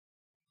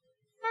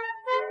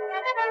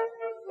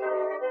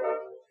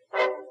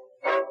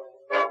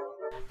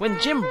When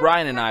Jim,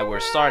 Brian, and I were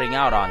starting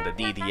out on the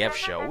DDF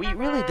show, we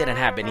really didn't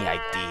have any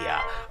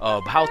idea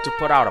of how to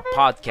put out a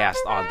podcast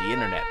on the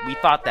internet. We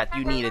thought that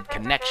you needed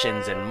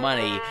connections and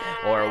money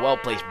or a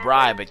well-placed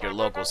bribe at your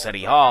local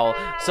city hall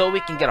so we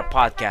can get a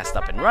podcast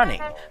up and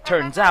running.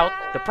 Turns out,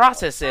 the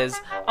process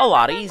is a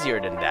lot easier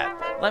than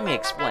that. Let me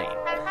explain.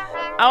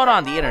 Out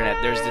on the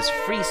internet, there's this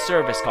free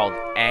service called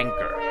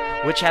Anchor,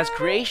 which has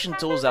creation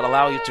tools that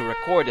allow you to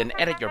record and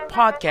edit your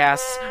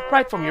podcasts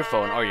right from your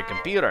phone or your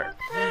computer.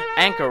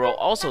 Anchor will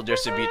also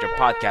distribute your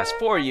podcast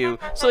for you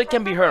so it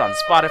can be heard on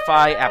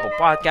Spotify, Apple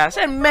Podcasts,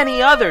 and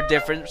many other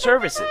different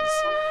services.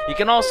 You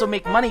can also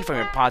make money from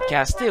your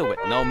podcast too with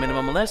no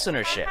minimum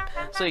listenership,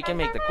 so you can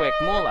make the quick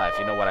moolah if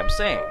you know what I'm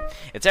saying.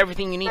 It's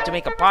everything you need to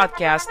make a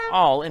podcast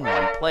all in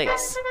one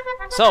place.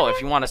 So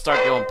if you want to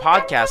start your own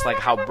podcast like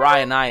how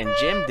Brian, I, and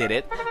Jim did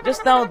it,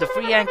 just download the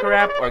free Anchor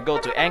app or go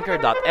to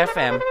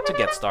anchor.fm to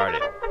get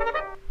started.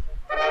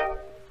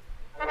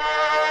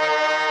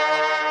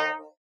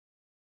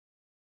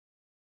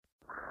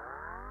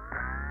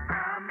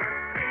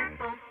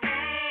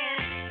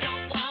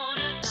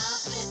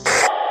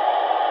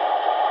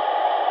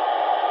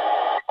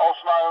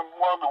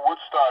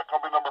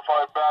 Company number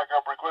 5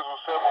 backup, request was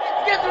 7.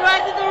 Get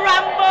ready to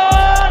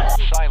rumble!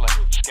 Silent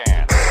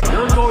scan.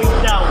 You're going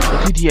down.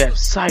 DDF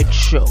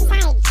Sideshow.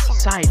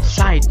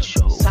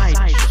 Sideshow.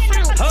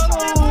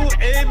 Hello,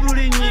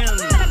 everyone.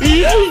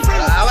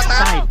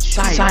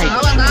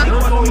 Sideshow.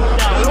 You're going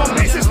down.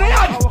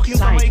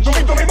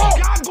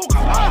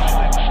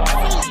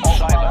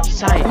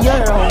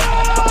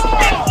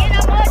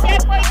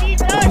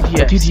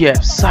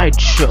 DDF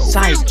Sideshow.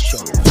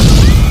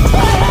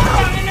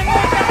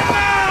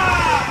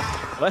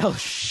 Well,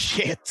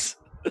 shit.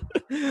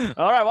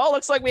 All right, well,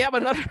 looks like we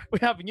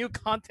have new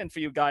content for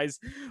you guys.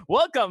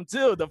 Welcome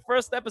to the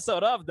first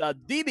episode of the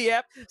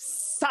DDF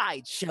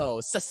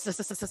Sideshow.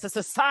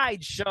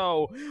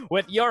 Sideshow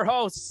with your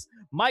hosts,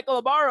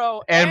 Michael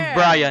Abaro And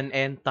Brian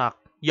and Tak.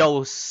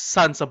 Yo,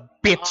 sons of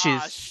bitches.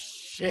 Ah,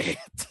 shit.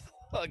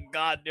 Oh,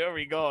 God, there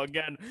we go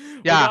again.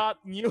 Yeah. We got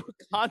new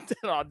content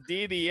on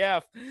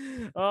DDF.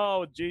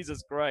 Oh,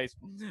 Jesus Christ.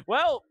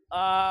 Well,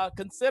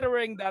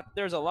 considering that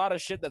there's a lot of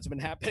shit that's been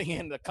happening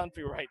in the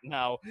country right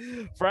now,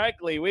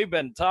 frankly, we've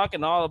been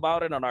talking all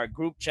about it on our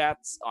group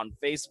chats on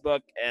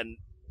Facebook and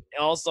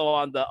also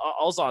on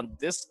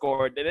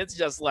Discord, and it's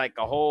just like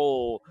a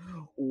whole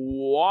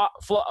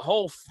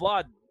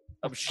flood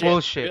of shit.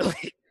 Bullshit.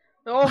 Really.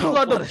 A whole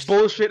lot of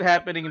bullshit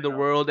happening in the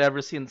world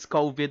ever since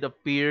COVID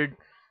appeared.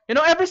 You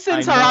know, ever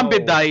since I know.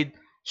 Harambe died,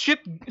 shit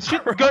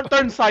got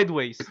turned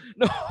sideways.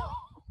 No.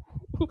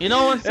 You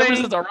know what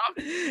I'm saying?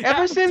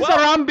 Ever since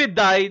Harambe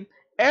died,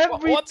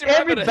 every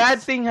evidence?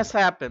 bad thing has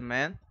happened,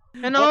 man.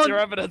 You know, What's your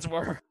evidence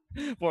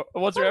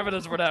what's your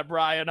evidence for that,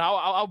 Brian?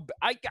 I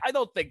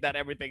don't think that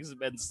everything's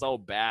been so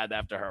bad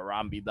after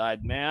Harambe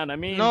died, man. I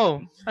mean,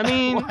 no. I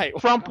mean, Why?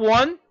 Trump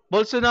won,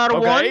 Bolsonaro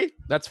won. Okay,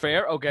 that's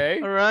fair. Okay,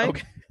 All right.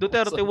 Okay.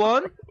 Duterte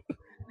won.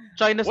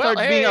 China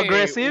started being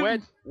aggressive.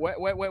 When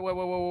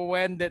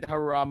did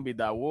Harambe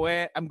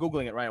die? I'm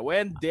googling it right now.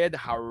 When did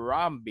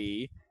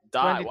Harambe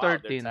die? 2013. Wow,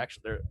 there's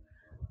actually.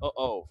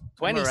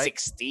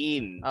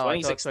 2016. Oh,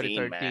 I thought 2016,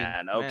 2013.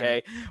 man. Man.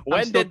 Okay.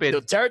 When did stupid.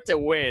 Duterte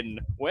win?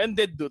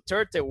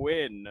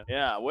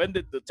 Yeah, when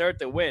did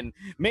Duterte win?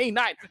 May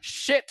 9th.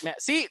 Shit, man.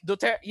 See,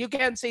 Duterte, you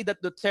can't say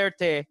that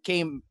Duterte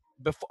came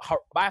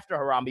after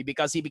Harambe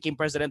because he became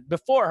president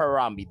before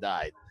Harambe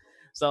died.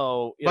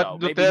 So, But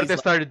Duterte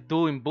started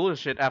doing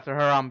bullshit after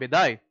Harambe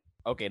died.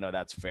 Okay, no,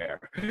 that's fair.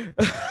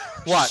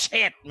 What?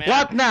 Shit, man.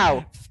 What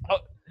now? Oh,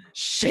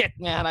 shit,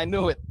 man, I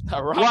knew it.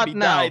 What Harambe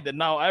now? died, and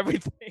now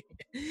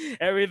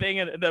everything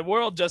in the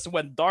world just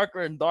went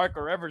darker and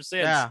darker ever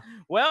since. Yeah.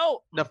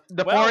 Well, The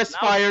well, forest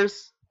now-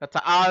 fires, the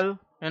Taal,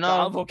 the you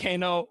know,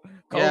 volcano,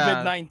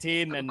 Yeah.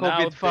 COVID-19, and now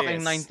COVID fucking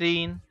this.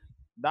 19.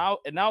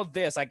 Now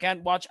this. I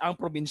can't watch Ang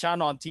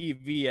Provinciano on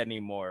TV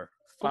anymore.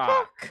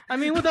 Fuck. I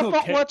mean, who the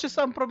fuck Okay. watches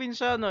some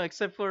Provinciano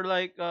except for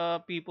like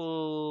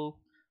people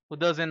who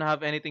doesn't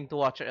have anything to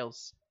watch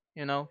else,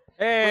 you know?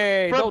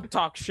 Hey, Pro- don't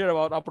talk shit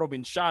about Ang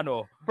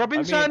Provinciano.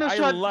 Provinciano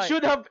I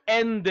should have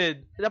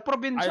ended. The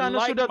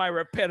Provinciano should have.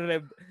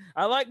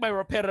 I like my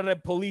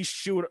repetitive police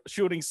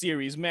shooting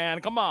series,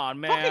 man. Come on,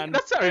 man. Fucking,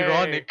 that's Hey.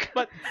 ironic,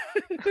 but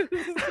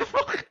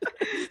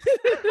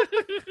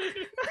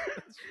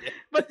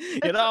but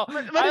You know,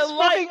 it's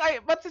I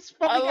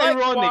fucking like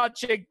ironic.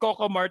 watching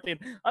Coco Martin.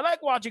 I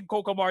like watching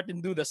Coco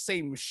Martin do the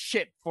same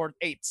shit for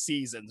 8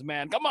 seasons,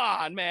 man. Come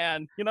on,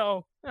 man. You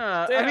know,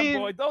 damn, I mean,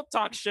 boy, don't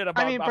talk shit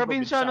about. I mean, Ang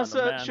Provinciano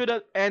man. should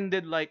have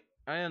ended like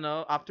I don't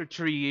know after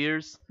 3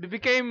 years. It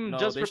became No,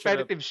 just they should've-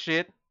 repetitive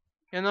shit.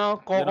 You know, You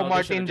Coco know, they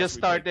Martin should've just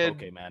remade started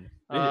Okay, man.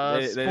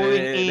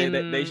 pulling in.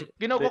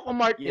 You know, they- Coco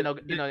Martin.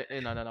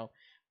 yeah, No.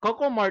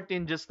 Coco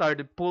Martin just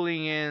started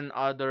pulling in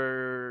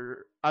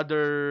other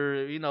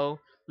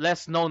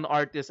less known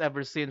artist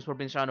ever since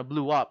Provinciano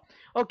blew up.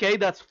 Okay,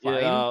 that's You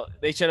fine. know,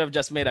 they should have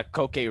just made a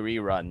Coke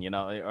rerun, you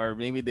know, or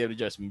maybe they would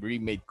just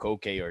remade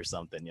Coke or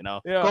something, you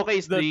know. Yeah, Koke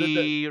is the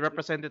the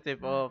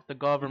representative of the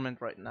government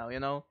right now,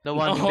 the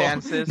one who no,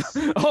 dances.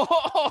 no.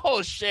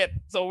 Oh shit!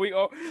 So we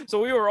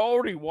were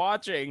already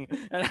watching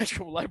an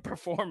actual live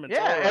performance.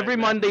 Yeah, All right, every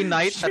man. Monday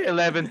night at Shit.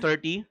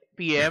 11:30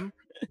 p.m.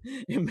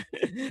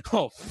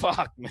 Oh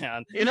fuck,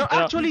 man!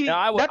 Actually,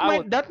 I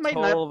would that might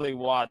not. totally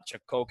watch a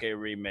Coke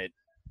remake.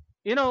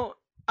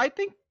 I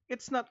think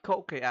it's not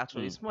Koke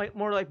actually. Hmm. It's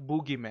more like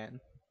Boogeyman.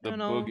 The You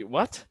know, boogie.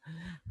 What?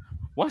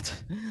 What?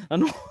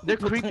 Ano? they're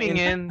creeping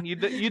in.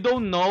 You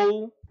don't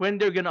know when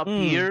they're gonna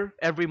appear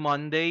every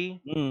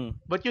Monday, Mm.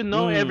 but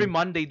every Mm.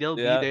 Monday they'll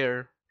be Yeah.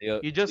 there.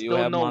 You just Do you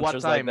don't have know what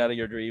monsters like time. that in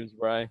your dreams,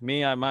 Bri?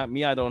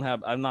 I don't have.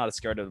 I'm not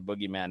scared of the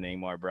boogeyman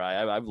anymore, Bri.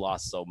 I've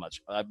lost so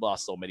much. I've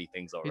lost so many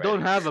things You already.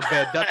 don't have a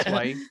bed. That's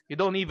why you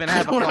don't even I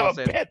have a don't have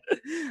a closet. bed.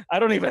 I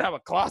don't even have a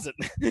closet.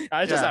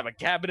 I just Yeah. have a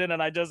cabinet,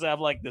 and I just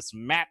have like this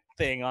mat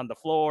thing on the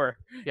floor.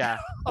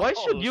 Yeah. Why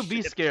should Oh, you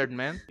be shit. scared,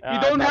 man? You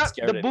I'm don't not have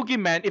scared the it-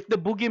 boogeyman. If the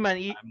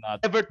boogeyman I'm not.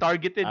 ever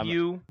targeted I'm-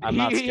 you, I'm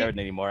not scared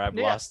anymore. I've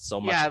Yeah, lost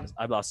so much. yeah.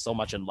 I've lost so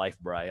much in life,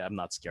 Bri. I'm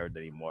not scared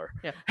anymore.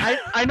 Yeah,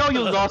 I know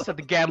you lost at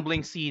the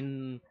gambling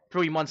scene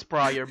 3 months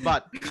prior,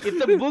 but if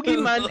the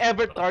boogeyman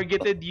ever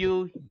targeted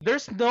you,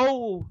 there's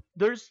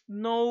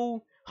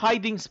no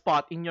hiding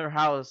spot in your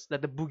house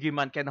that the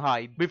boogeyman can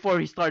hide before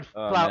he starts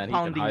Oh man, he can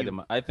pounding hide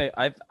you. him.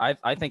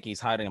 I think he's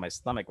hiding in my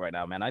stomach right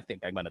now, man. I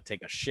think I'm gonna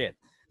take a shit.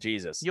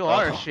 Jesus. You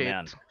are Oh, shit.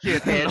 man.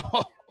 Shithead.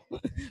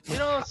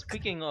 No.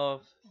 Speaking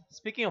of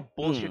Hmm.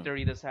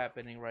 bullshittery that's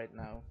happening right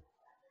now,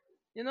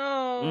 you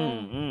know,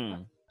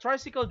 Mm.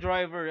 tricycle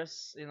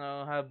drivers,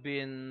 have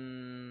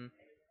been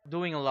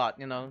doing a lot.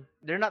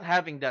 They're not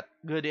having that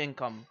good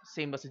income,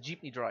 same as the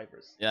jeepney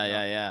drivers. Yeah, you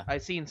know. yeah, yeah.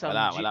 I've seen some.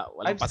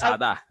 Walang I've,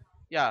 pasada.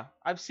 yeah,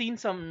 I've seen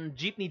some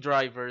jeepney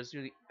drivers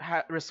really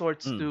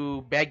resorts Mm.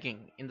 to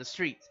begging in the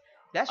streets.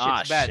 That shit's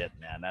Ah, bad. shit,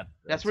 man.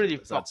 That's really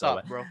fucked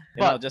so up, bro. You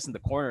know, But just in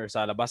the corner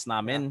sa labas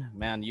namin,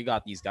 man, you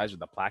got these guys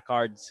with the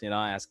placards,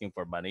 asking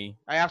for money.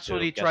 I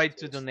actually get tried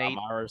to donate.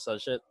 Sama or some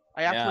shit.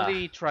 I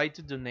actually tried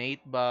to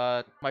donate,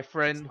 but my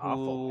friend It's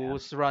awful, man.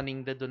 who's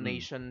running the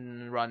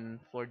donation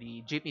run for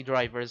the jeepney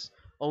drivers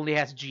only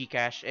has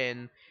GCash,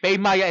 and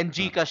Paymaya and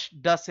GCash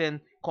doesn't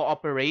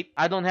cooperate.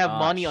 I don't have Ah,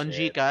 money on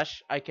shit.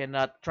 GCash. I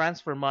cannot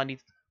transfer money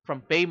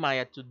from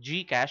Paymaya to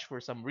GCash for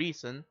some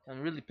reason.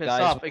 I'm really pissed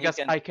Guys, off when you because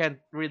can- I can't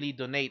really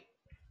donate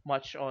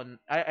much on.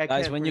 I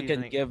Guys, can't when you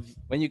really can donate.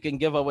 when you can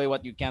give away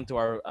what you can to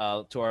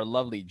our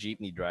lovely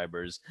jeepney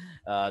drivers,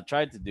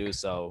 try to do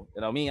so.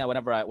 Me,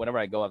 whenever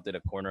I go up to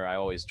the corner, I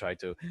always try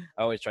to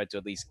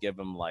at least give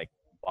them like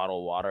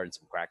bottled water and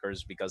some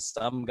crackers, because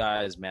some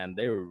guys, man,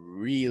 they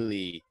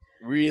really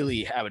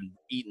haven't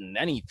eaten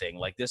anything.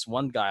 Like this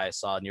one guy I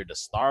saw near the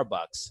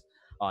Starbucks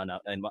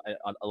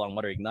along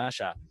Mother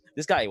Ignacia.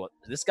 This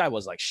guy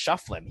was like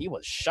shuffling. He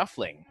was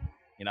shuffling,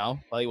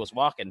 while he was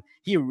walking.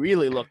 He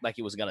really looked like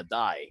he was gonna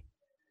die.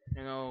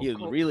 He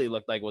really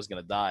looked like he was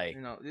gonna die.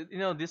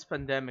 This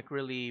pandemic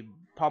really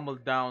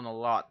pummeled down a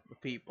lot of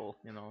people.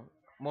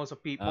 Most of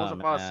Oh,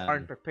 us man.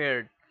 aren't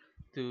prepared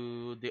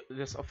to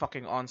this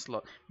fucking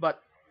onslaught.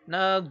 But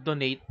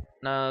nag-donate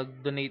nga,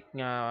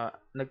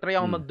 nagtry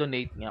ako Mm.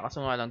 mag-donate nga, kaso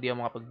nga lang di ako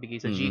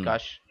makapagbigay sa Mm.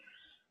 GCash.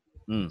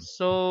 Mm.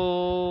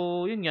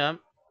 So, yun nga,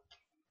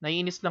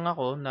 naiinis lang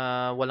ako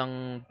na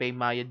walang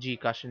Paymaya,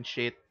 GCash and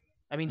shit.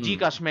 I mean, Mm.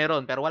 GCash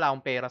meron, pero wala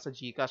akong pera sa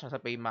GCash na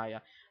sa Paymaya.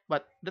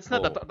 But that's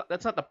not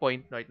the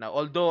point right now.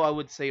 Although I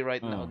would say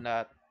right now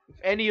that if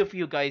any of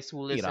you guys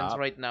who listens Hirap.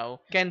 right now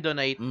can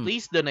donate, Mm.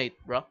 please donate,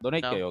 bro.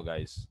 Donate No? kayo,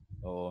 guys.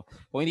 Oo.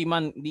 Kung hindi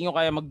nyo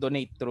kaya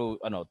mag-donate through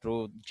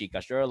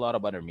GCash, there are a lot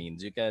of other means.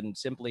 You can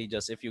simply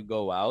just, if you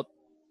go out,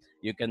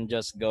 you can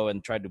just go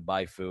and try to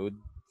buy food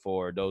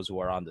for those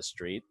who are on the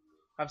street.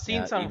 I've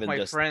seen Yeah, some of even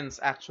my just- friends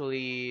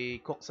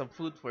actually cook some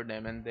food for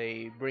them and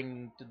they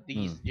bring to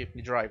these jeepney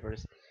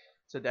drivers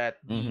so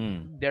that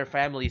their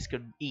families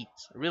could eat.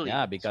 Really,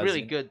 Yeah, it's a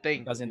really good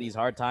thing. Because in these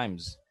hard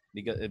times,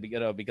 because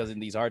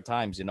in these hard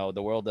times,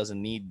 the world doesn't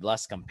need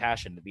less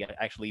compassion. It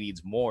actually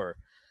needs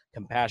more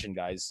compassion,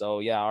 guys.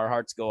 So yeah, our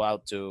hearts go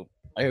out to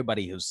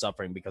everybody who's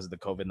suffering because of the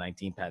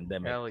COVID-19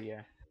 pandemic. Hell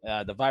yeah.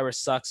 The virus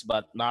sucks,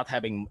 but not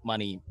having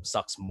money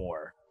sucks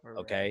more.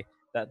 Alright. Okay,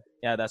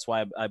 that's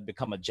why I've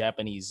become a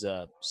Japanese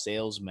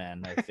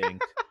salesman, I think.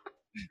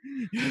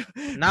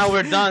 Now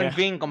we're done Yeah.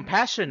 being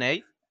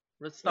compassionate.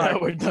 Let's Now start.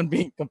 we're done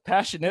being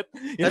compassionate.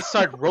 Let's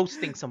start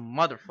roasting some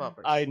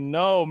motherfuckers. I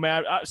know,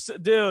 man.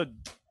 Dude.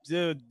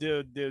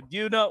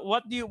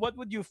 What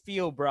would you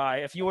feel,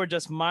 Bri, if you were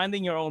just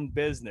minding your own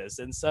business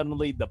and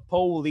suddenly the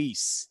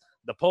police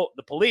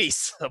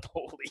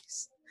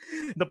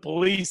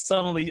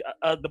suddenly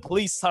the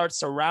police start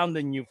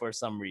surrounding you for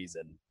some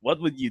reason? What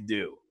would you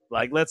do?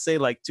 Like, let's say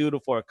like 2 to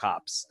 4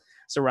 cops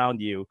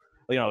surround you.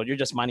 You're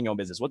just minding your own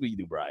business. What would you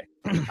do, Bri?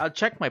 I'll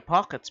check my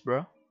pockets,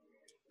 bro.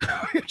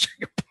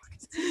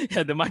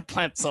 Yeah, they might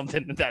plant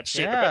something in that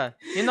shit. Yeah,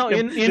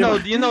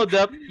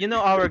 right?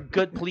 our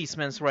good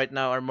policemen right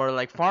now are more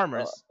like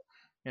farmers.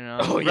 You know,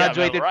 Oh yeah, man,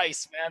 graduated.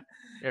 rice, man.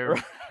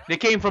 they're- They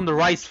came from the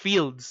rice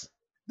fields.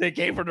 They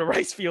came from the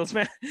rice fields,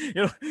 man.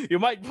 You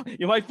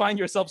might find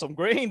yourself some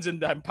grains in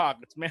them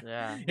pockets, man.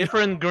 Yeah,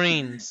 different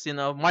grains. You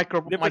know,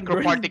 Different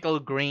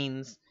microparticle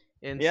grains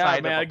Yeah, inside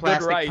of man, a good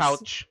plastic rice.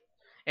 pouch,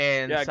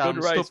 and Yeah, good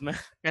rice,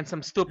 man.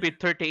 some stupid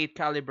 38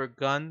 caliber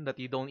gun that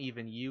you don't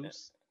even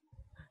use.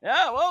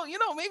 Yeah, well,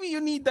 maybe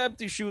you need them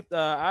to shoot.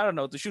 I don't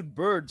know, to shoot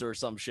birds or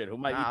some shit who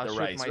might I'll eat the shoot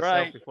rice, myself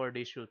right? before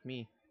they shoot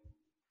me.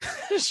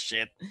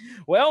 Shit.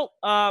 Well,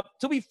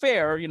 to be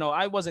fair,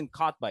 I wasn't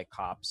caught by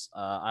cops.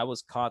 I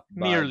was caught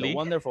by Nearly. the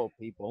wonderful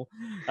people.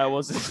 I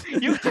was.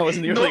 You, I was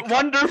nearly. Caught.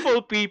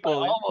 wonderful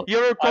people. I almost- You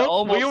were I caught.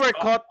 almost You were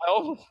got- caught. I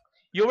almost-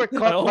 You were caught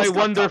by almost got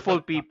wonderful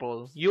caught by-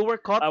 people. You were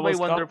caught I by was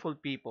caught- wonderful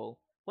people.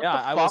 What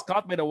yeah, the I was fuck?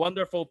 caught by the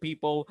wonderful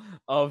people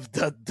of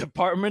the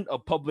Department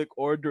of Public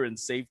Order and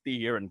Safety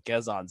here in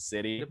Quezon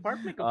City.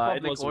 Department of It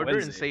Public was Order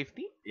and Wednesday.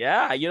 Safety.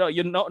 Yeah,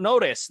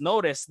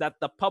 notice that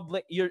the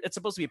public, it's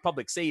supposed to be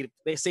public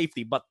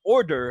safety, but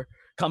order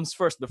comes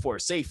first before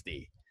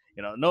safety.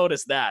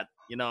 Notice that,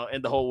 in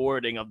the whole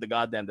wording of the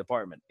goddamn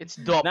department. It's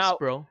DOPS, Now-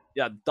 bro.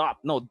 Yeah,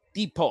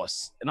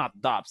 DPOS, not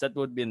DOPS. That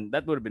would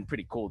have been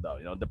pretty cool though.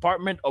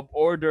 Department of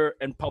Order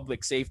and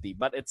Public Safety,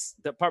 but it's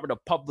Department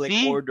of Public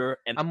See? Order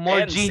and I'm more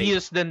and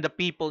genius than the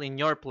people in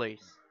your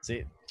place.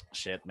 See,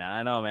 shit, man.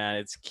 I know, man.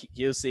 It's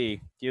QC,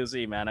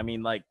 man. I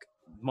mean, like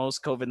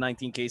most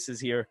COVID-19 cases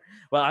here.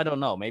 Well, I don't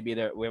know. Maybe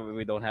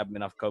we don't have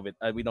enough COVID.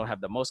 We don't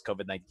have the most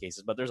COVID-19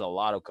 cases, but there's a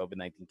lot of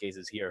COVID-19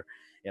 cases here.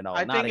 I not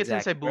think it's in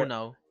exact- Cebu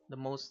now. The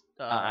most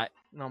I-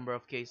 number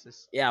of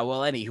cases. Yeah,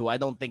 well, anywho, I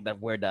don't think that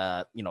we're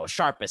the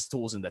sharpest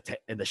tools in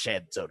the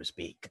shed, so to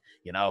speak.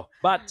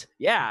 But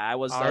yeah, I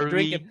was Are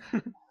drinking.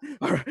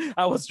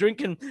 I was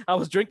drinking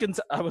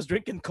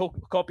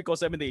Copico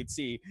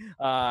 78C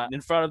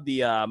in front of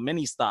the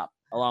mini stop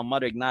along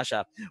Mother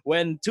Ignacia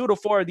when 2 to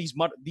 4 of these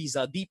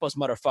Deepos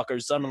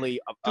motherfuckers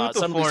suddenly 2 to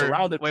suddenly 4.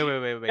 surrounded Wait, me.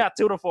 wait, wait, wait. Yeah,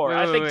 2 to 4. Wait,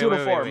 I wait, think wait, 2 to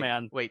wait, 4, wait.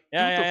 man. Wait,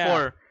 Yeah, 2 to yeah,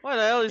 4. What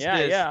the hell is Yeah,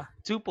 this? yeah.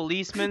 2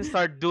 policemen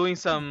start doing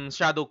some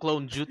shadow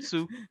clone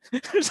jutsu.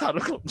 Shadow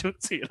Clone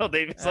Jutsu,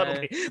 they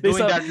suddenly Doing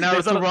sud- that they now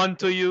to suddenly- run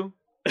to you.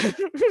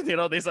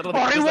 they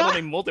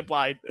suddenly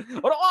multiplied.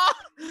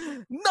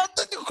 Not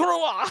the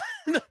Kurwa.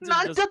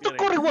 Not the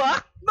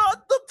Kuriwa.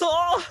 Not the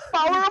tall.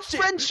 Power of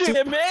friendship.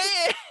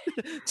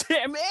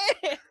 Timmy.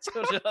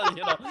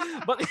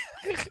 But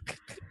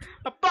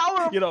A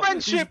power of these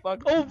friendship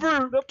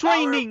over the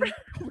training.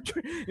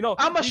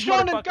 I'm a these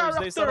shonen motherfuckers,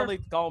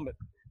 character.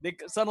 They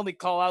suddenly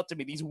call out to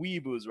me. These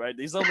weeboos, right?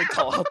 They suddenly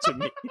call out to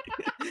me.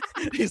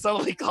 They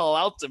suddenly call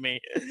out to me.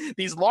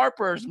 These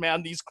LARPers,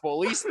 man. These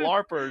police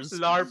LARPers.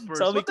 LARPers.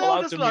 Suddenly What the call hell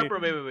out does to me.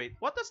 LARPer? Wait.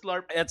 What does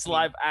LARP? It's mean?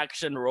 live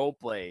action role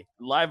play.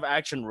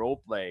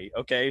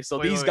 Okay, so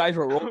Wait, these wait, guys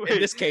were wait. in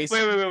this case.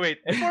 Wait.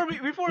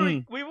 Before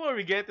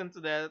we get into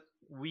that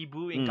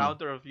weeboo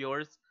encounter of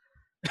yours,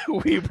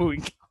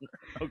 Weeboo.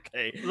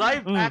 Okay.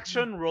 live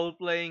action role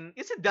playing,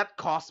 isn't that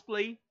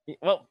cosplay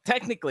Well,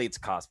 technically it's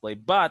cosplay,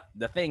 but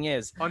the thing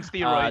is, on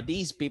steroids?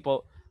 these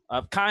people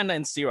kind of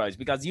in steroids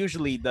because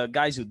usually the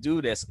guys who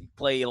do this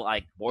play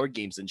like board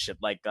games and shit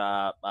like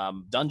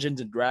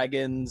Dungeons and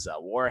Dragons,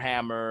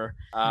 Warhammer.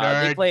 They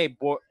Nerd. play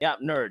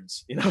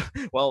nerds.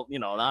 Well,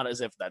 not as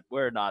if that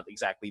we're not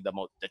exactly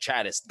the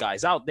chattest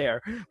guys out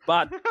there,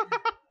 but.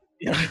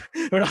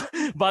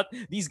 But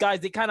these guys,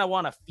 they kind of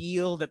want to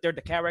feel that they're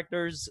the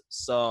characters,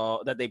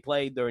 so that they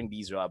play during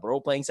these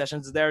role-playing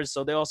sessions there.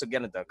 So they also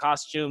get into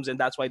costumes, and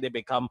that's why they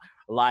become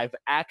live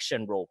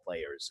action role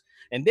players.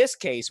 In this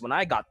case, when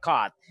I got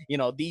caught,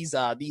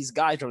 these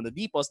guys from the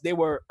depots, they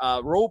were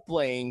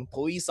role-playing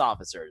police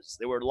officers.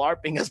 They were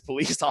LARPing as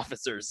police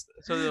officers.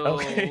 So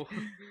Okay.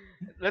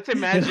 let's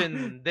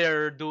imagine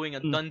they're doing a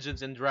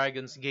Dungeons and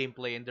Dragons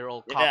gameplay and they're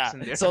all cops in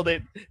there. So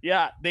they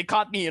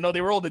caught me.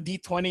 They rolled a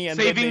d20 and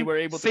then they were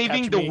able to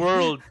saving catch the me.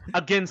 world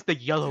against the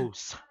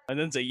yellows. And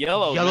then it's a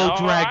yellow Yellow now. I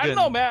dragon. don't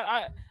know, man.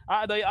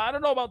 I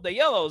don't know about the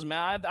yellows,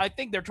 man. I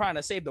think they're trying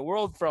to save the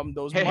world from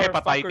those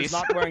motherfuckers Hepatitis.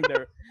 not wearing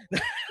their.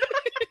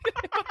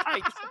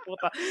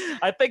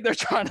 I think they're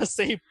trying to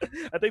save.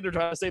 I think they're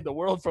trying to save the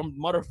world from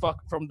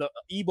the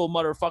evil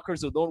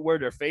motherfuckers who don't wear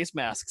their face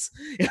masks.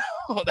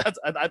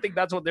 I think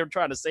that's what they're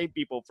trying to save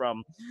people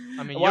from.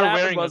 I mean, What you're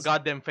happened wearing was- a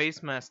goddamn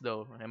face mask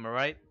though. Am I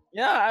right?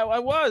 Yeah, I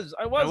was.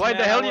 And why man.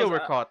 the hell I you was, were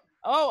caught?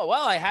 Oh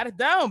well, I had it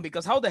down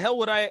because how the hell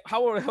would I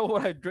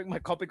drink my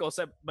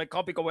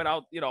Copico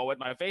without with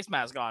my face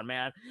mask on,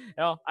 man?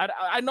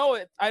 I know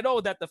it. I know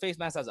that the face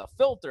mask has a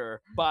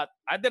filter, but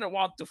I didn't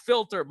want to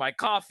filter my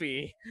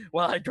coffee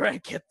while I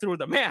drank it through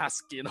the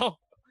mask.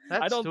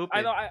 That's I don't. stupid.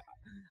 I don't.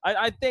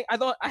 I think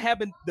I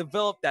haven't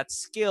developed that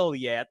skill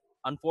yet,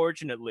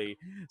 unfortunately.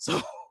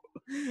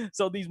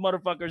 So these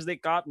motherfuckers, they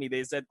caught me.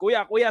 They said,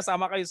 Kuya,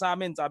 sama kayo sa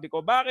amin. Sabi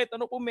ko, bakit?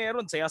 Ano po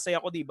meron? Saya-saya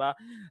ko, di ba?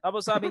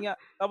 Tapos sabi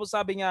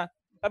niya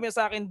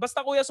sa akin,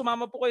 basta kuya,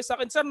 sumama po kayo sa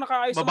akin. Sir,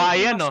 nakaayos naman Babae po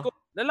yung yan, mask ko."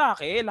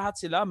 Lalaki, lahat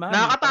sila, man.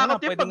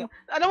 Nakakatakot yun.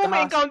 Alam mo,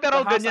 may encounter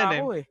ako ganyan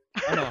eh.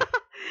 Ano?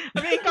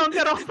 May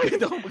encounter ako.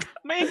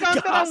 May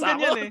encounter ako Gahasa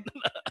ganyan ako. eh.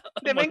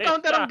 Hindi, may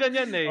encounter ako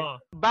ganyan eh. Oh.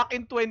 back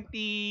in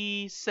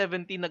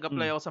 2017,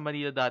 nag-apply ako sa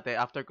Manila dati.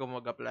 After ko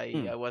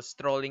mag-apply, I was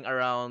strolling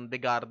around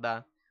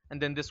Begarda.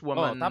 And then this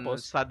woman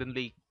tapos?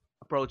 suddenly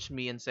approached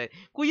me and said,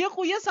 Kuya,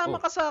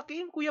 sama ka sa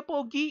akin. Kuya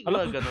Pogi.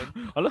 Ala, Ganun.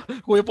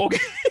 Kuya Pogi.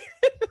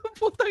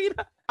 Putang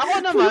ina. Ako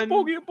naman, Kuya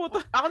Pogi yung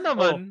puta.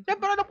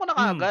 Siyempre alam ko na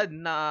kaagad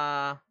na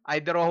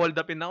either hold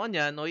upin ako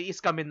niyan o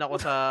i-scamin ako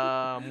sa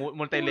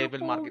multi-level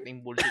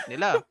marketing bullshit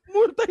nila.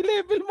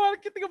 Multi-level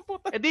marketing ang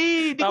puta.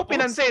 Di ko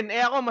pinansin.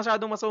 Ako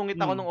masyadong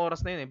masungit ako nung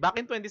oras na yun eh. Back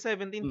in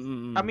 2017,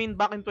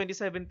 back in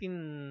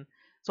 2017,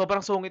 sobrang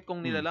sungit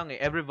kong nila lang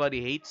eh.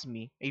 Everybody hates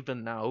me,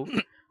 even now.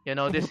 You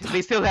know, they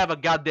still have a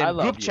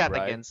goddamn group chat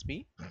against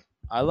me.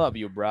 I love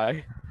you,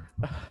 Bri.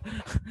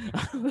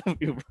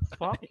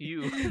 Fuck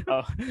you.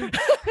 Oh.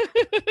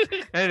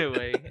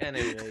 Anyway.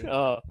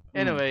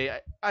 Anyway,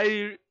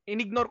 I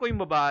inignore ko yung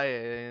babae,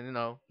 you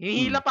know.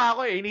 Hinihila pa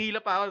ako,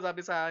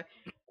 sabi sa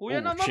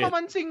Kuya naman,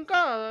 mamansing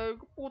ka.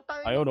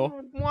 Puta. Ayaw, no?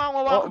 Mukha ko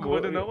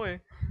ako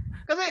eh.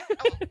 Kasi,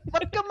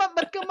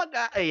 ba't ka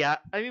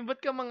mag-aaya? I mean, ba't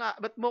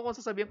mo akong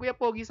sasabihin, Kuya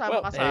Pogi, sama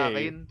ka sa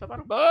akin? So,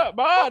 parang, ba,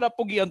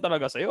 napugian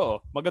talaga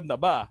sa'yo. Maganda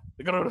ba?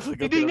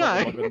 Hindi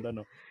nga eh. Maganda,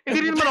 no? Hindi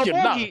rin naman ako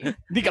Pogi.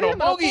 Hindi ka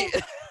naman Pogi.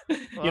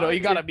 You know,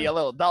 you gotta be a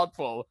little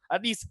doubtful.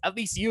 At least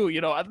you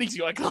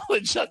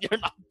acknowledge that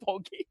you're not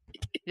Pogi.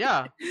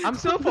 Yeah, I'm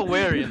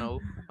self-aware, you know.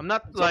 I'm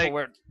not like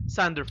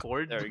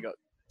Sanderford. There you go.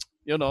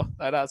 You know,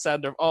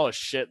 Sander. Oh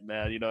shit,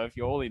 man. You know, if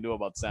you only knew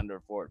about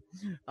Sanderford.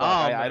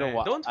 I don't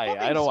want. Don't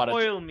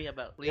spoil me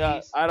about, please.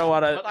 Yeah, I don't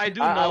want to. But I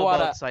do know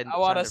about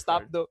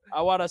Sanderford.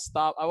 I want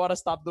to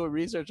stop doing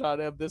research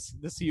on him.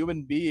 This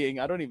human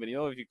being. I don't even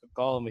know if you could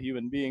call him a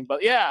human being,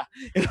 but yeah.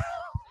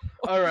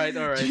 All right.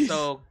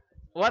 So,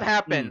 what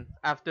happened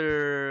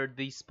after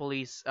these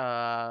police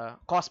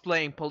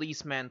cosplaying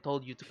policemen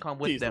told you to come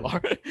with them?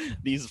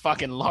 These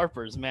fucking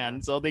LARPers,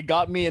 man. So they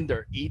got me in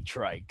their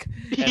e-trike,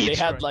 and they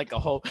had like a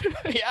whole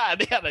they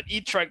had an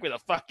e-trike with a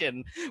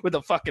fucking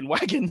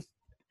wagon,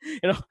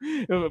 you know,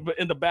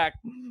 in the back,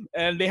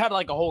 and they had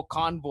like a whole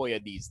convoy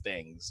of these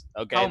things.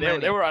 Okay,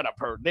 they were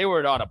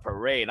on a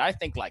parade. I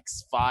think like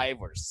 5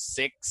 or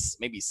 6,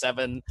 maybe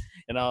 7.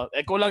 You know,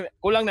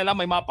 kulang na lang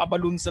may mga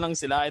paballoons lang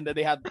sila, and then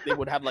they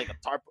would have like a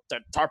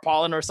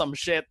tarpaulin or some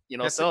shit. You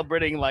know,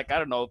 celebrating like, I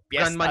don't know,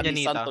 Fiesta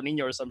ni Santo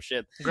Niño or some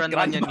shit. Grand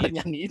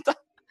Mañanita.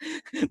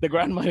 The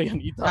Grand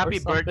Mañanita. Happy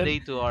birthday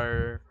to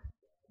our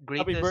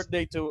greatest. Happy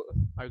birthday to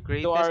our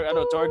greatest.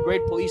 To our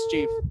great police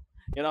chief.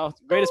 You know,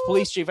 greatest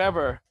police chief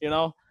ever. You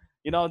know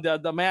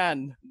the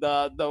man,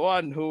 the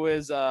one who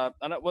is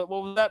what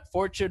was that?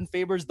 Fortune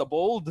favors the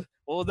bold.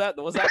 What was that?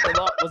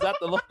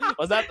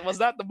 Was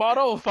that the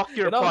motto? Fuck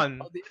your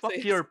pun.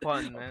 Fuck your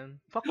pun, man.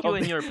 Fuck you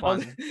and your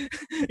pun.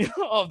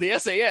 Of the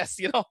SAS,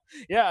 you know.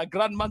 Yeah,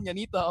 Gran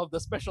Mañanita of the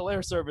Special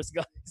Air Service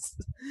guys.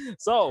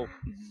 So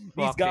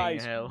these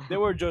guys, they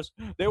were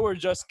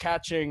just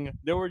catching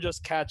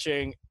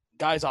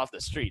guys off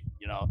the street,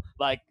 you know.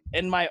 Like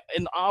in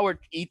our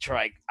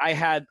e-trike,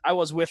 I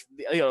was with,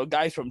 you know,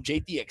 guys from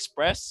JT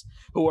Express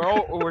who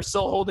were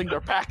still holding their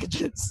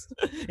packages.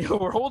 They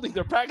were holding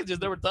their packages.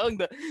 They were telling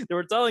the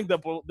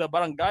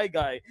barangay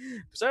guy,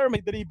 "Sir, may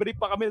delivery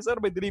pa kami.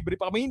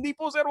 Hindi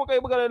po, sir, wag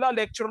kayo mag-alala.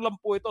 Lecture lang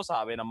po ito,"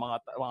 sabi ng mga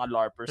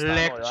LARPers.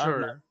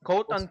 Lecture.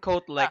 Quote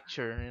unquote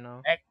lecture, you know.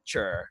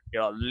 Lecture,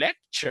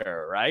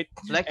 right?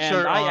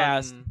 Lecture.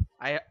 And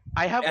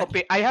I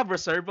have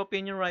reserved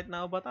opinion right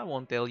now, but I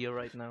won't tell you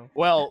right now.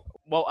 Well,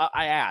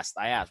 I asked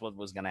what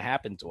was gonna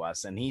happen to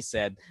us, and he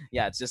said,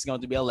 "Yeah, it's just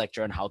going to be a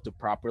lecture on how to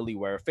properly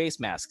wear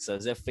face masks,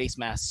 as if face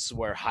masks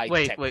were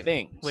high-tech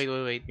things."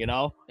 Wait. You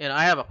know,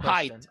 I have a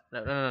question.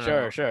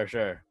 No.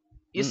 Sure.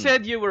 You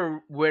said you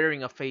were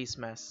wearing a face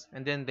mask,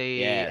 and then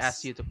they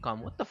asked you to come.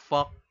 What the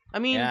fuck?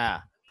 I mean,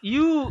 I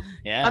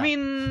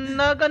mean,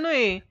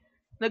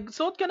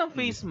 nagsuot ka ng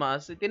face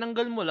mask,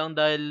 tinanggal mo lang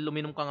dahil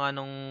uminom ka nga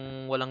nung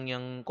walang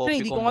yung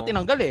coffee Hindi ko nga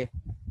tinanggal eh.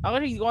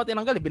 Actually, hindi ko nga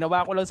tinanggal eh.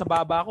 Binawa ko lang sa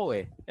baba ko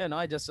eh. You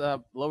know, I just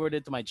lowered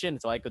it to my chin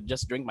so I could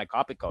just drink my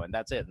Copico, and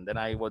that's it. And then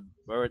I would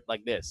wear it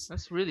like this.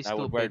 That's really stupid. I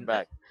would wear it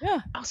back.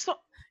 Yeah.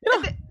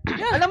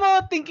 Alam mo,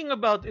 thinking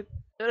about it,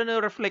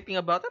 reflecting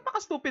about it,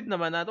 napaka-stupid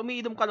naman na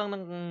umiinom ka lang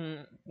ng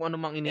kung ano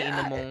mang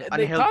iniinom mong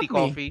unhealthy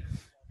coffee.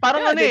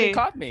 Parang they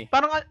caught me.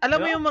 Parang alam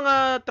mo yung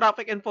mga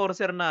traffic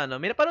enforcer na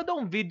may napanood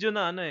akong video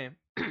na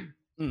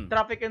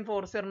traffic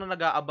enforcer na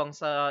nag-aabang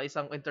sa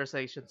isang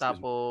intersection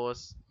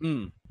tapos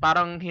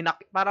parang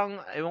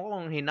ewan ko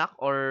kung hinak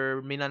or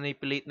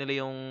minanipulate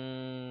nila yung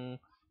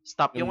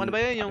stop, yung ano ba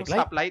yun, yung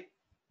stoplight.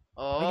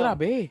 Ay,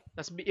 grabe.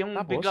 Tapos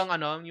biglang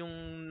yung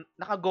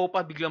naka-go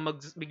pa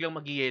biglang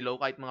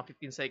mag-yellow kahit mga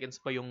 15 seconds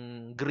pa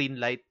yung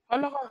green light.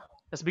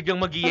 Tapos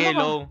biglang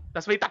mag-yellow.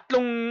 Tapos may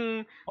tatlong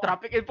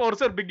traffic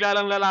enforcer bigla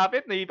lang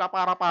lalapit na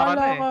ipapara-para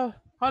na eh.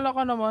 Hala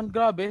ka naman,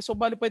 grabe. So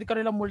bali pwede ka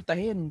nilang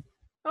multahin.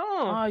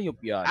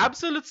 Ayop yan.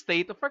 Absolute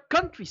state of our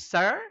country,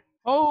 sir.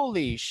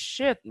 Holy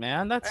shit,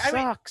 man. That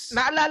sucks.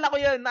 Naalala ko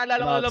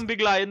lang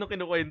bigla yun nung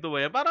kinukwento mo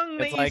yan.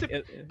 Parang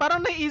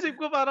naisip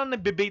ko, parang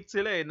nagbe-bait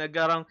sila eh.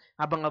 Naggarang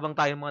habang-abang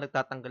tayo mga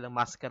nagtatanggal ng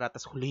maskara,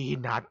 tapos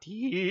hulihin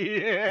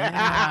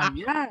natin.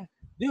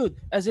 dude,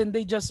 as in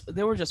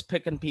they were just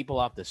picking people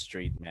off the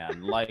street,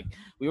 man. Like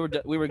we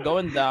were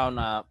going down.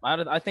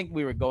 I think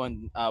we were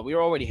going. We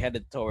were already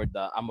headed toward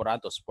the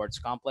Amoranto Sports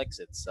Complex.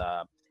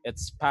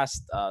 It's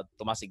past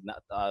Tomas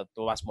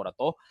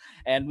Morato,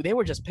 and they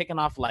were just picking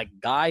off like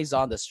guys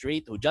on the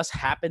street who just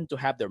happened to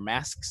have their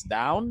masks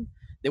down.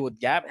 They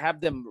would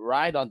have them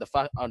ride on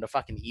the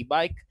fucking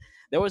e-bike.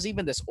 There was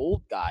even this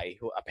old guy,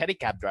 a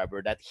pedicab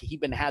driver, that he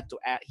even had to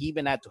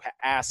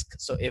ask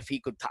so if he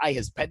could tie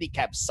his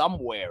pedicab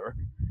somewhere,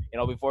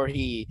 before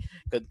he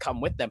could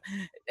come with them.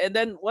 And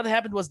then what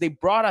happened was they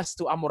brought us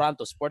to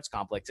Amoranto Sports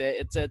Complex.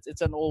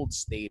 It's an old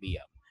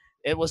stadium.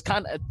 It was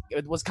kind of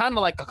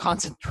like a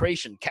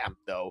concentration camp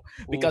though,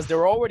 because there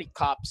were already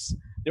cops.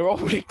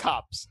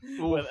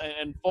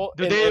 And Do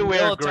they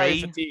wear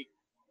gray? Fatigue.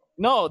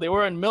 No, they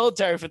were in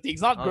military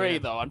fatigues. Not gray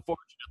though,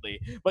 unfortunately.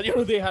 But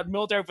they had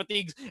military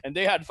fatigues and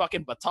they had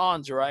fucking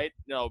batons, right?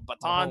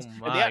 Batons.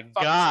 Oh and they my had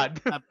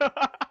God.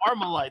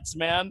 Armalites,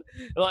 man.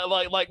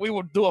 Like we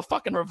would do a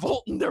fucking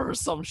revolt in there or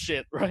some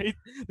shit, right?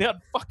 They had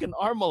fucking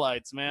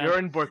Armalites, man. You're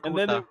in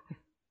Borkuta.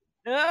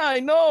 Yeah, I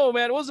know,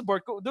 man. It was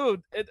Vorkuta,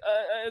 dude.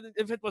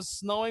 If it was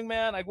snowing,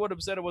 man, I would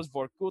have said it was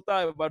Vorkuta.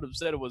 I would have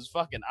said it was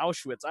fucking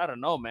Auschwitz. I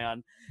don't know,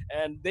 man.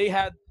 And they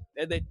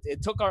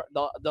took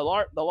the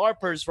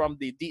LARPers from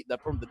the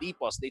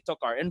depots. They took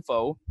our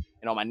info,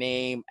 my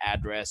name,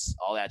 address,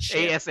 all that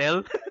shit.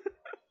 ASL.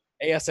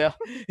 ASL.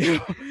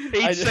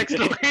 Age, sex,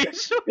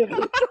 location.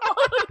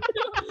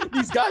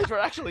 These guys were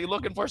actually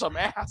looking for some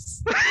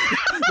ass.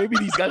 Maybe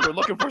these guys were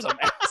looking for some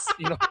ass.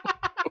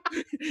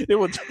 They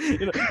would,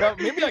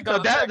 maybe I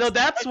got.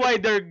 That's why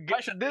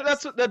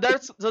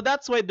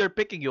that's why they're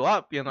picking you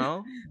up. They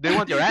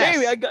want your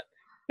ass.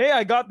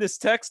 I got this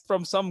text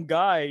from some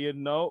guy.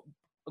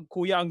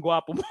 Kuya ang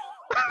guwapo mo.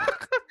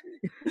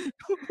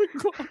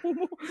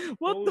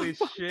 What Holy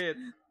shit!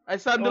 I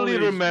suddenly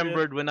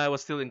remembered when I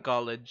was still in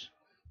college.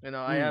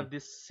 I have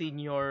this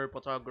senior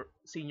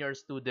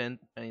student,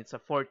 and it's a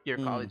fourth year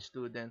college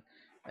student.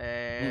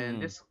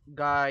 And this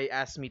guy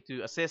asked me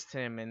to assist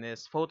him in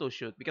his photo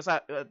shoot because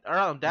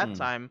around that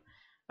time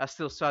I was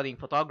still studying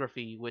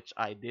photography, which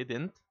I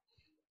didn't.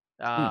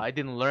 I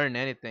didn't learn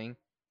anything,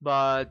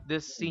 but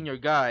this senior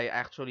guy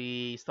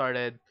actually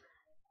started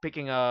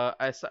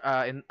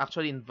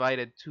actually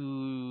invited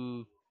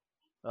two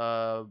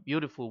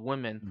beautiful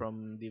women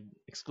from the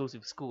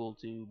exclusive school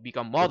to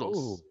become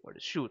models for the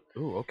shoot.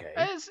 Oh, okay.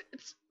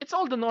 It's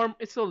all the norm.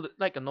 It's all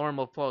like a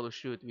normal photo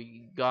shoot.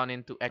 We gone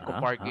into Eco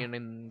Park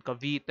in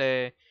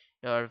Cavite.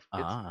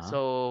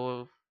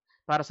 So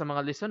para sa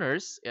mga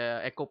listeners,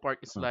 Eco Park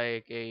is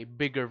like a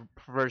bigger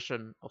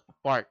version of a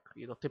park.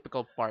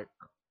 Typical park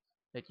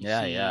that you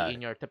see in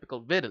your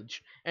typical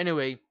village.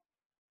 Anyway,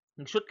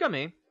 nag-shoot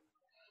kami.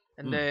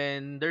 And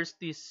then there's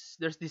these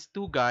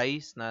two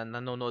guys na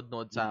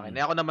nanonood sa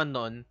akin. Ako naman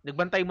noon,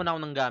 nagbantay muna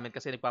ako ng gamit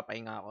kasi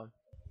nagpapahinga ako.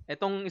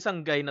 Etong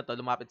isang guy na to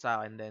lumapit sa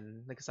akin,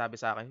 then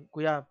nagsasabi sa akin,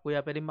 Kuya,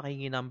 pwede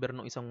makihingi number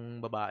ng isang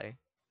babae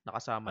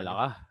nakasama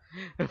niya.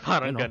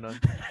 Parang ganon.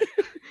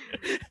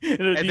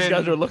 These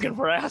guys are looking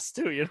for ass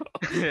too,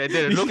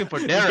 They're looking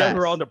for their ass. These guys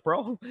were on the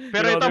pro.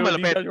 Pero ito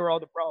malapit. These guys were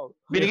on the pro.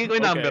 Binigay ko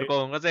yung number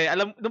ko kasi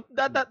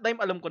that time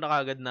alam ko na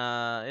kagad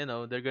na,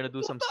 they're gonna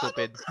do some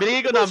stupid.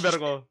 Binigay ko number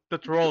ko to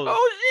troll.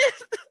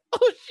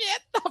 Oh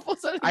shit!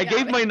 Tapos I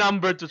gave my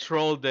number to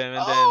troll them,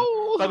 and then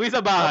pag sa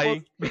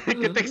bahay,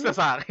 text na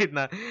sa akin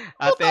na,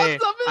 ate,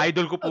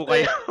 idol ko po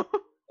kayo.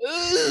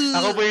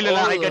 Ako po yung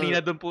lalaki kanina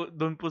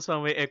doon po sa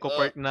may Eco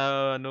Park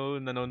na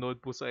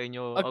nanonood po sa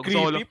inyo.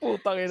 Creepy po,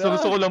 tangina. So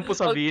gusto ko lang po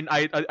sabihin,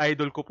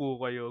 idol ko po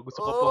kayo.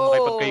 Gusto ko po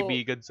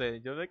makipagkaibigan sa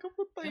inyo. Like,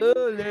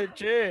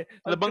 leche.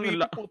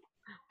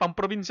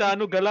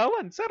 Pamprobinsyano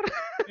galawan, sir.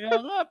 Kaya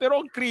nga,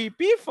 pero ang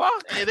creepy,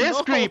 fuck. It is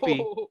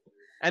creepy.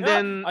 And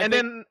then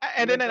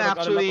I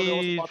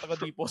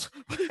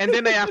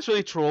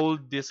actually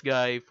trolled this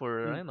guy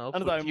for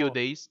for a few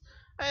days.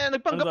 Ay,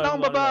 nagpanggap na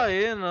akong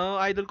babae,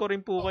 idol ko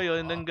rin po kayo,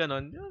 and then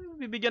ganon.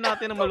 Bibigyan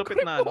natin ng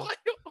malupit na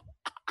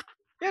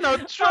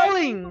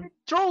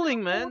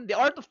trolling, man. The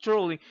art of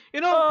trolling.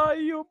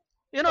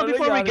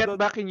 Before we get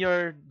back in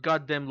your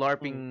goddamn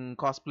LARPing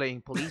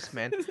cosplaying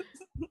policeman,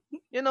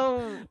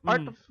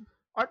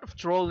 art of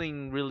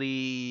trolling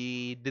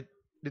really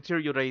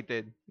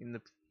deteriorated in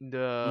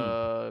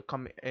the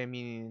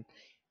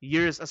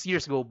years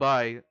go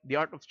by. The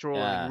art of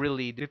trolling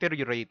really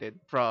deteriorated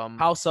from.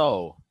 How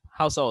so?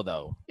 How so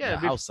though? Yeah,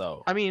 how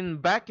so? I mean,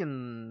 back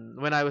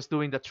when I was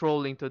doing the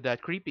trolling to that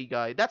creepy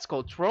guy, that's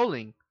called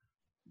trolling.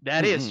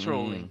 That is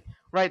trolling.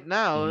 Right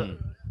now,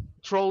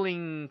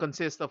 trolling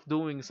consists of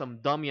doing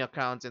some dummy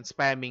accounts and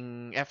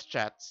spamming F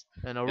chats,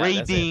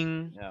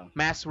 raiding,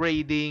 mass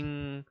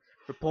raiding,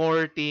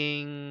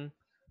 reporting,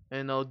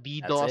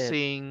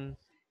 DDoSing,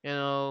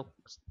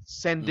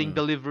 sending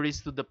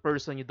deliveries to the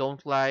person you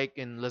don't like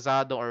in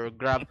Lazada or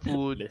Grab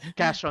Food,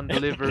 cash on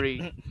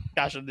delivery.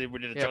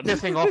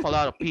 Pissing off a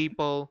lot of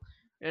people.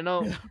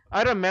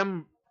 I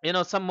remember,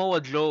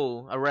 Samoa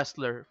Joe, a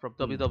wrestler from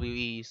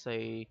WWE, is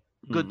a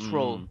good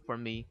troll for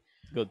me.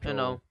 Good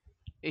troll.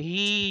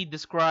 He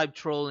described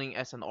trolling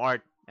as an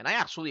art and I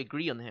actually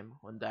agree on him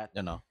on that.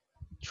 You know.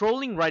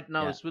 Trolling right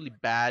now Yeah. is really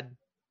bad.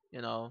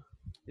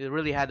 It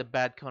really had a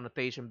bad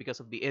connotation because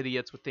of the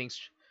idiots who thinks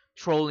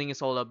trolling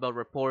is all about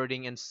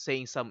reporting and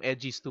saying some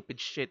edgy, stupid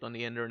shit on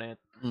the internet.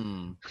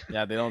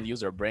 Yeah, they don't use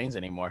their brains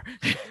anymore.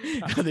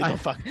 They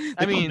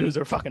I- don't use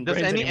their fucking does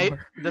brains any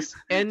anymore. does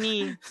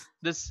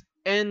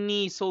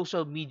any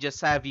social media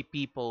savvy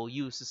people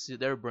use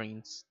their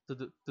brains to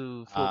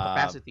full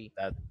capacity?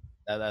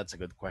 That's a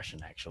good question,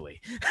 actually.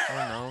 I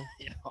don't know.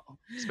 You know,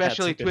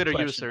 Especially that's a good Twitter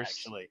question, users.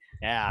 Actually,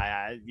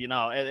 yeah. You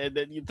know,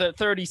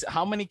 30.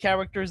 How many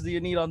characters do you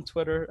need on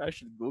Twitter? I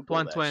should Google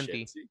 120. That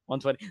shit. See,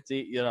 120.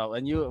 See, you know,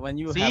 when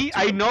you See, have to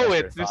I know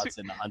express it. your thoughts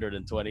in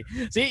 120.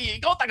 See,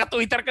 ikaw taga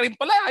Twitter ka rin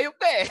pala. Ayok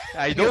ka eh.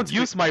 I don't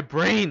use my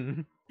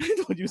brain. I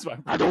don't use my.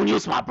 I don't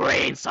use my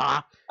brain,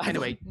 sir.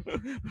 Anyway.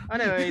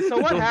 Anyway, so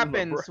what Don't use my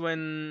happens brain.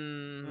 when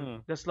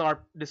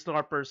the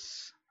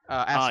slurpers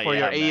ask for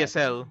your yeah, man.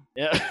 ASL?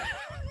 Yeah.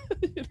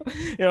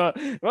 You know,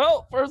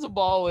 well, first of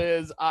all,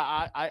 is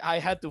I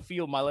had to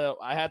feel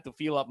I had to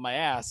feel up my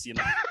ass, you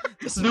know,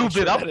 just to make Lube it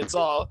sure up. that it's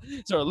all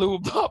sort of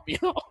lubed up, you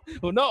know.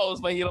 Who knows,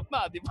 mahirap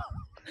na, di ba?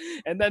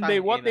 And then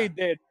what they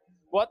did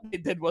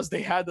was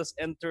they had us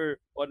enter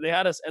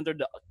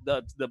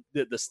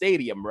the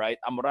stadium, right?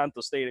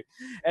 Amoranto Stadium,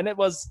 and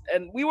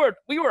we were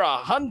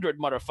 100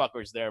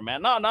 motherfuckers there,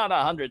 man. No, not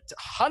 100,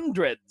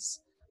 hundreds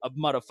of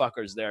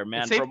motherfuckers there,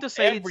 man. It's safe from to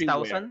say it's everywhere.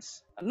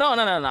 thousands. No,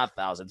 not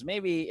thousands.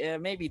 Maybe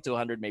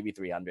 200, maybe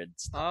 300.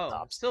 Oh,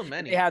 tops. still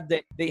many. They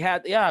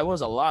had yeah, it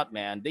was a lot,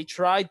 man. They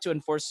tried to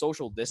enforce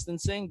social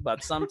distancing,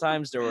 but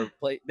sometimes there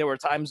were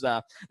times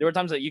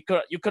that you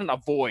couldn't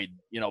avoid,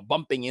 you know,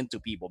 bumping into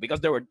people because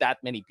there were that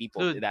many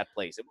people Dude, in that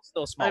place. It was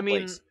still a small I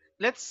mean,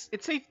 place.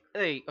 it's safe.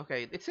 Hey,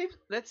 okay, it's safe.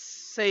 Let's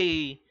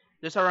say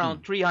there's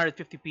around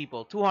 350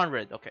 people.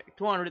 200. Okay,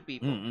 200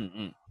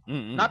 people.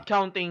 Not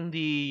counting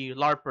the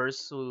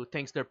LARPers who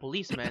thinks they're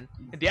policemen.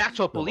 And the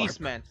actual The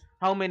policemen.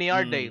 How many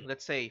are they?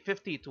 Let's say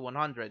 50 to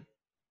 100.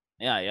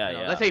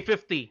 Yeah. Let's say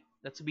 50.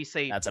 Let's be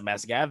safe. That's a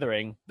mass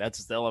gathering. That's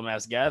still a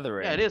mass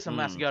gathering. Yeah, it is a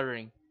mass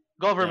gathering.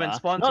 Government Yeah.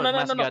 sponsored No.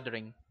 mass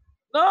gathering.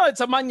 No,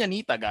 it's a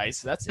mañanita,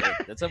 guys. That's it.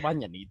 That's a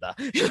mañanita.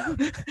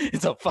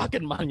 It's a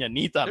fucking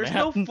mañanita, There's man.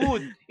 no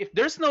food. If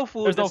there's no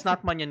food, There's no that's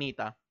not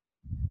mañanita.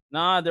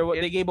 Nah,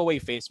 they gave away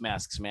face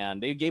masks, man.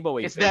 They gave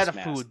away Is face that a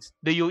masks. food?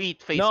 Do you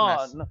eat face No,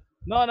 masks?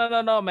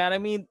 no, man. I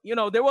mean, you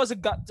know, there was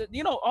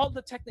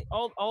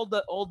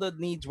all the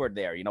needs were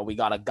there. You know, we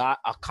got a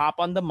cop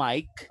on the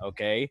mic,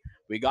 okay?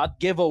 We got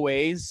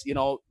giveaways, you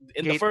know,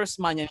 in the first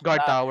mañanita.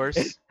 Guard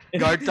towers.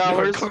 Guard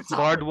towers.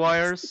 Barbed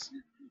wires.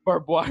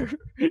 Barbed wire.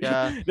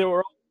 Yeah. There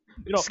were,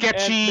 you know,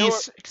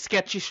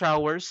 Sketchy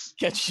showers.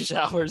 sketchy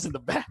showers in the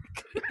back,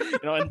 you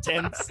know, and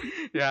tents.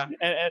 Yeah.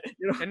 And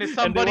you know, And if they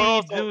somebody were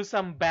also- do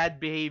some bad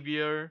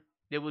behavior,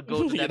 they would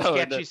go to You that know,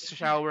 sketchy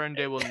shower and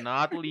they will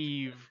not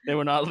leave. they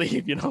will not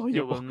leave, you know. They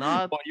You will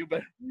not. Boy, you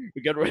better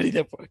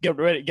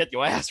get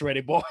your ass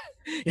ready, boy.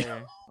 You know,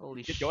 Yeah.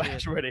 Holy get shit. your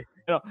ass ready.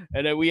 You know,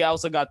 and then we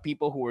also got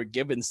people who were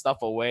giving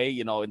stuff away.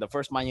 You know, in the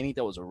first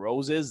mañanita was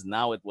roses.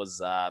 Now it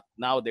was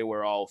now they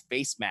were all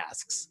face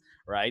masks,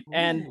 right?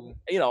 And Ooh.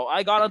 you know,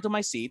 I got into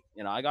my seat.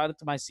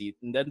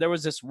 And then there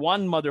was this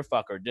one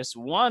motherfucker, just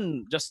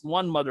one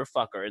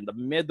motherfucker in the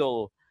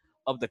middle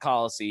of the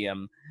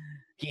Coliseum.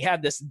 He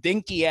had this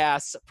dinky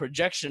ass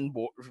projection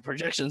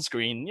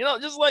screen, you know,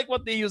 just like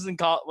what they use in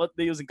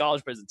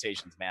college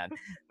presentations, man.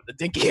 The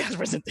dinky ass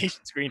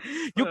presentation screen.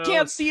 You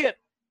can't see it.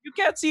 You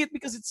can't see it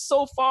because it's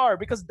so far.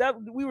 Because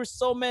we were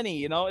so many,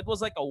 you know. It was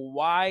like a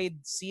wide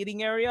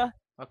seating area,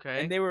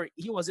 Okay. and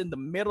he was in the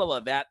middle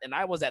of that, and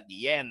I was at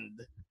the end,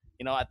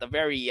 you know, at the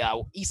very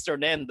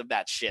eastern end of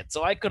that shit.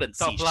 So I couldn't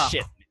see Tough luck.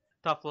 shit.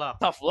 Tough luck.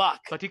 Tough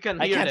luck. But you can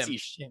I hear can't them. see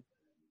shit.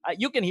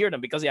 You can hear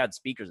them because they had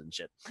speakers and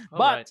shit. But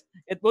Alright.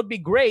 it would be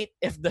great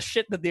if the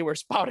shit that they were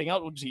spouting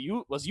out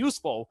was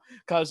useful,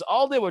 because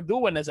all they were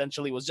doing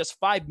essentially was just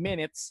 5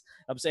 minutes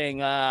of saying,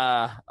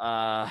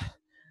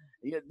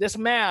 this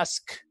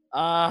mask,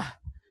 it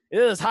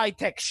is high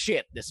tech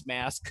shit. This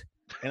mask,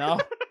 you know,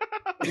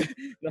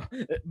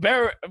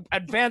 very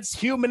advanced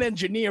human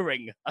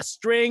engineering, a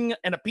string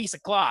and a piece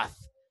of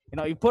cloth. You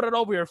know, you put it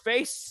over your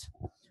face.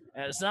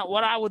 And it's not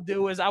what I would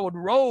do. Is I would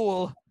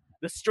roll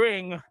the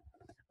string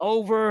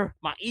over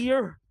my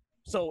ear,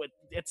 so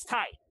it's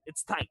tight.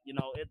 It's tight. You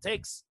know, it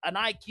takes an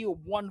IQ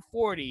of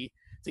 140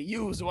 to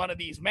use one of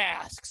these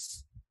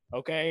masks.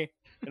 Okay,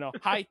 you know,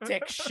 high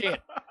tech shit.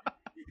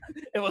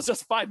 It was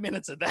just 5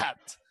 minutes of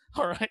that.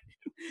 All right,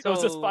 it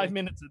was just 5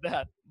 minutes of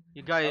that.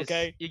 You guys,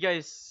 Okay. you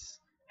guys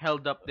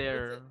held up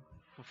there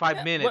for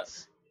 5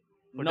 minutes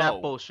for No.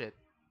 that bullshit.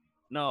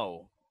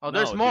 No. Oh, No,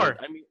 there's more.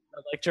 dude. I mean,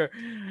 the lecture.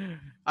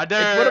 Are It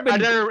there would've been-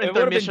 other it would've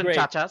been intermission great.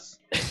 chachas?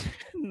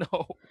 No.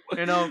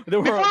 You know, There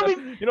were before we,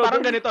 you know,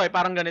 parang there-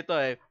 ganito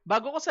eh.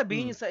 Bago ko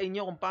sabihin sa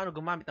inyo kung paano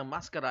gumamit ng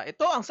maskara,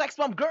 ito ang Sex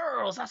Bomb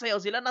Girls. Sasayaw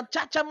sila ng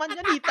Chacha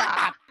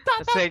Manyanita.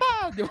 Kasi,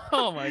 Di ba?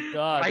 Oh my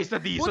God. Christ na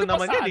diso Buti pa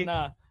naman yan eh. sana.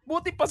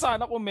 Buti pa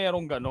sana kung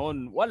merong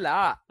ganun.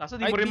 Wala. Kaso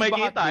di mo rin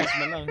makikita eh.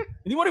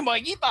 Hindi mo rin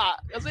makikita.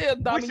 Kasi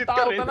ang daming Buisit ka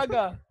tao rin.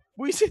 talaga.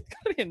 Buisit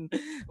ka rin.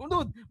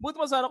 Dude,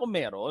 buti pa sana kung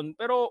meron.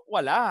 Pero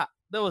wala.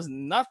 There was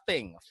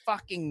nothing.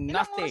 Fucking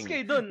nothing. Ilang oras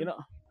kayo dun? You know,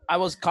 I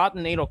was caught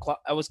 8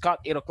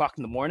 o'clock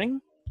in the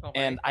morning. Okay.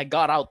 And I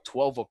got out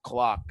 12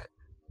 o'clock.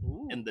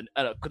 Ooh. In the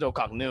 12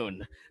 o'clock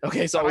noon.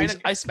 Okay, so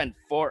I spent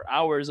 4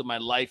 hours of my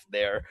life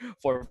there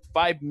for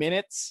 5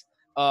 minutes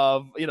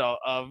of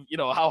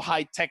how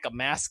high tech a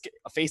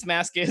face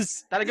mask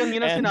is. Talagang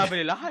yun ang sinabi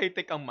nila, high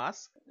tech ang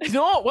mask?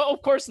 No, well, of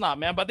course not,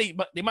 man. But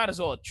they might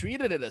as well have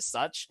treated it as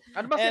such.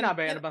 Ano bang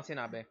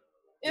sinabi?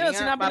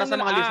 Para sa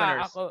mga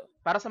listeners.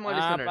 Para sa mga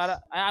listeners.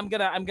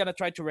 I'm gonna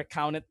try to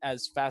recount it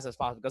as fast as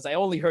possible because I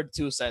only heard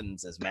 2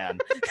 sentences, man.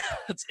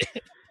 That's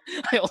it.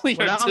 I only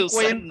heard 2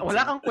 sentences.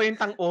 Wala kang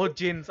kwentang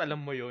audience,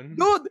 alam mo yun.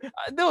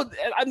 Dude,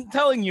 I'm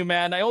telling you,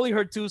 man, I only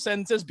heard 2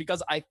 sentences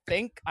because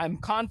I'm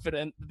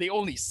confident they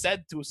only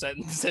said 2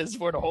 sentences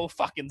for the whole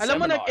fucking seminar. Alam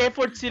mo,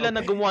 nag-effort sila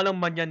na gumawa ng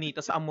manyanita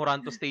sa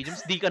Amoranto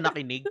Stadiums, di ka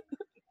nakinig.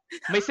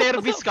 May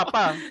service ka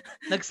pa.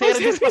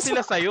 Nag-service pa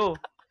sila sa'yo.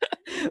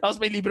 Tapos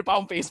may libre pa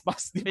akong face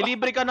mask, diba? May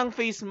libre ka ng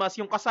face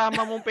mask. Yung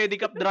kasama mong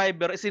pedicab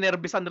driver,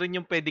 sinervisan rin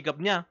yung pedicab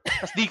niya.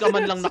 Tapos di ka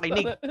man lang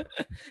nakinig.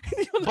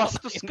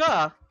 Bastos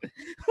ka.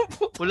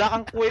 Wala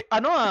kang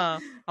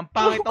ang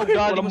pangit ang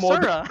ugali mo,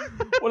 sir.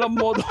 Walang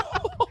modo.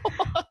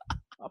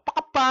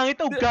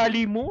 Napakapangit ang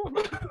ugali mo.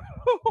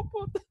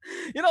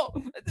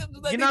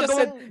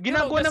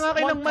 Ginagawa na nga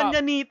kayo ng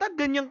manyanita,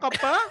 ganyan ka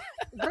pa?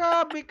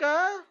 Grabe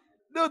ka.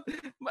 Dude,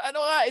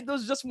 it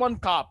was just one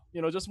cop.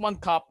 Just one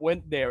cop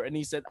went there and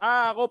he said,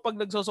 ako pag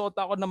nagsusot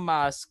ako ng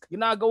mask,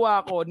 ginagawa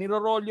ko,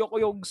 nirorolyo ko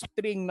yung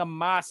string ng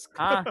mask,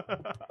 ha?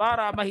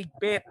 Para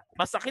mahigpit.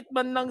 Masakit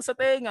man lang sa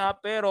tenga,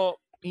 pero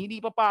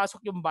hindi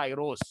papasok yung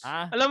virus,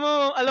 ha? Alam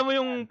mo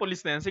yung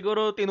police na yan,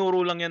 siguro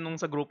tinuro lang yan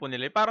nung sa grupo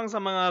nila. Parang sa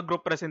mga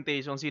group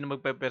presentation, sino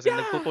magpe-present,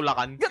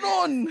 nagtutulakan.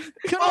 Ganon!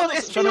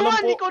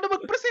 SG1, ikaw na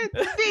mag-present.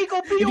 Hindi,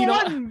 ikaw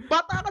P1.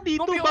 Bata ka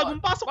dito, bagong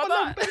pasok ka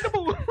lang.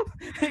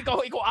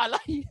 Ikaw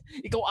alay.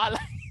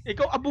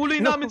 Ikaw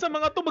abuloy namin sa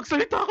mga to,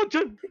 magsalita ka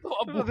dyan.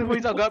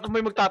 May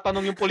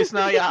magtatanong yung police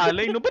na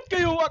iaalay. No, ba't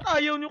kayo at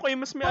ayaw nyo kayo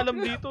mas may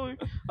alam dito?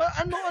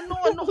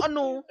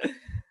 Ano?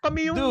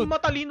 Kami yung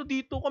matalino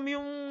dito, kami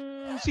yung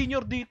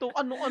senior dito,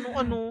 ano.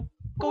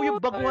 Ikaw yung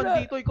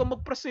baguhan dito, ikaw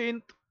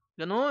mag-present.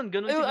 Ganon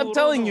siguro.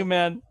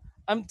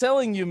 I'm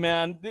telling you,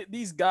 man,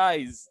 these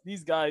guys,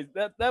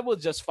 that was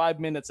just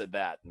 5 minutes of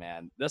that,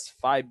 man. That's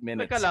 5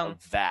 minutes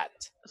of that.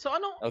 So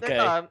okay.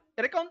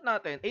 Recount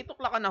natin, 8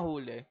 o'clock ka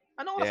nahuli.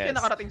 Anong oras kayo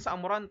nakarating sa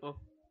Amoranto?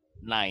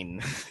 9.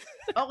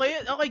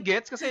 Okay,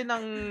 gets. Kasi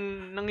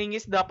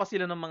nangingisda pa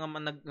sila ng mga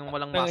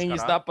walang maskara.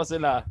 Nangingisda pa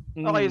sila.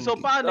 Okay, so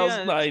paano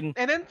yan? 9.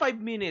 And then 5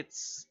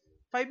 minutes.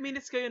 5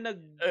 minutes kayo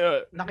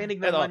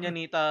nakinig ng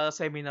manyanita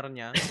seminar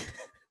niya.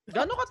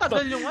 Gano'ng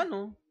katagal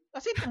yung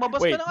Kasi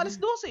tumabas ka ng alas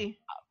 12.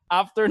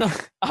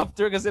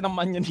 After kasi ng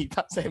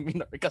manyanita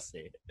seminar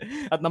kasi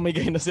at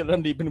namigay na sila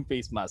ng libre ng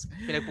face mask.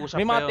 Pinag-push up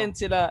may mga tent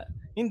sila.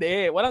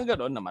 Hindi, walang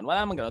ganoon naman.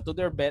 Wala naman ganoon.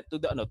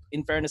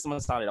 In fairness naman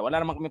sa kanila,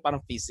 wala naman kami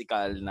parang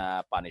physical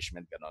na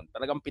punishment ganoon.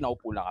 Talagang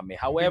pinaupo lang kami.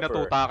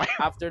 However,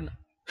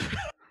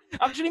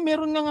 actually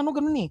meron nga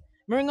ganoon eh.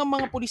 Meron nga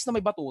mga pulis na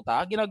may batuta,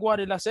 ginagawa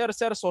nila, sir,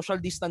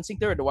 social distancing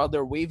there while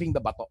they're waving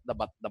the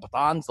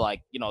batons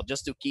like,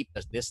 just to keep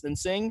the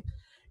distancing.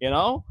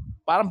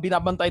 Parang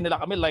binabantay nila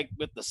kami like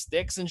with the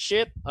sticks and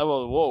shit.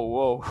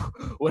 Whoa,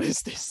 what is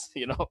this?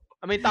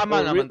 May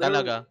tama naman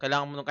talaga.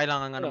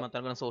 Kailangan nga naman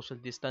talaga ng social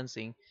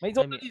distancing. But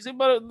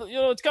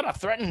it's kind of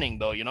threatening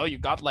though. You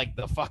got like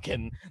the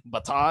fucking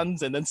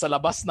batons and then sa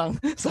labas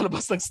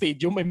ng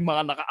stadium may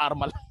mga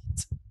naka-arma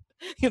lights.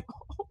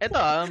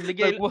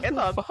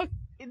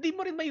 Hindi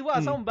mo rin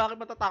maiwasan kung bakit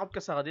matatakot ka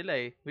sa kanila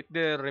eh. With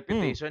their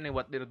reputation and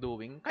what they're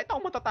doing. Kahit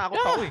ako matatakot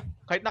ako eh.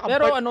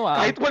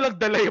 Kahit walang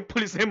dala yung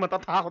pulis eh,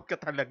 matatakot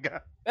ka talaga.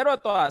 Pero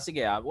ito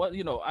sige I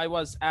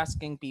was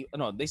asking people,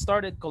 they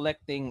started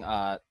collecting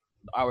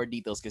our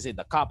details kasi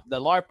the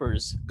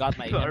LARPers got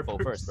my info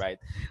first, right?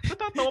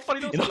 Natatawa pa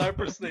rin ako sa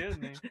LARPers na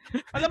yun eh.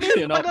 Alam mo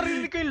yun, pag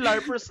narinig ko yung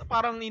LARPers,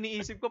 parang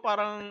iniisip ko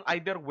parang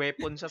either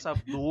weapon siya sa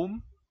Doom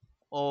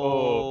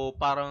o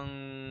parang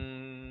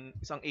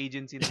isang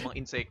agency ng mga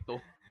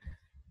insekto.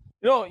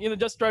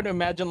 Just trying to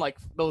imagine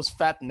like those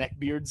fat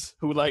neckbeards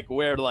who like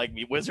wear like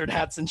wizard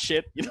hats and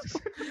shit,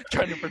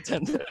 trying to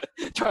pretend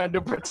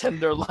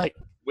they're like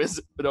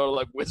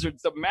wizards.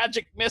 The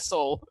magic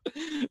missile.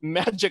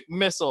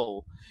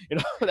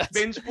 That's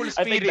vengeful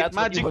spirit,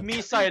 magic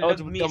missile,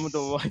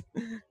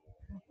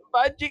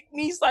 magic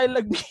missile,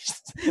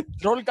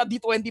 roll ka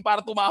D20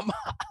 para tumama,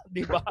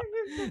 di ba?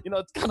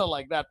 It's kind of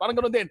like that. Parang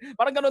ganun din.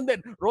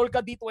 Roll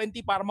ka D20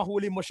 para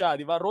mahuli mo siya,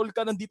 di ba? Roll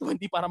ka ng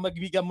D20 para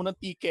magbigyan mo ng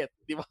ticket,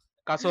 di ba?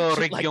 Kaso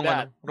rig like yung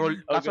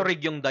kaso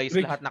rig yung dice,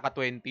 lahat naka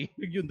 20.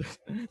 Rig yung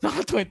naka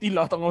 20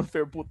 lahat ang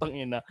unfair, putang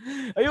ina.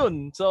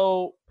 Ayun,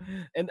 so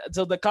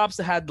the cops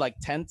had like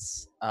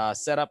tents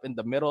set up in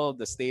the middle of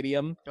the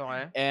stadium.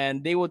 Okay.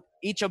 And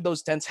each of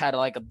those tents had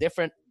like a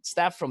different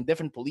staff from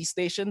different police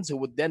stations who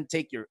would then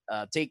take your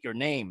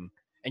name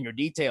and your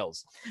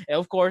details. And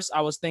of course,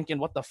 I was thinking,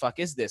 what the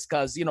fuck is this?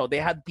 Because they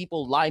had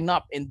people line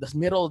up in the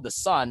middle of the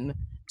sun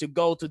to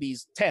go to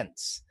these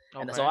tents.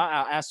 And so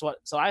I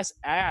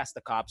asked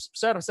the cops,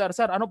 sir,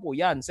 ano po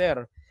yan,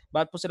 sir?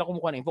 Ba't po sila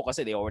kumukuha ng info?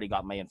 Kasi they already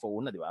got my info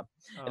una, di ba?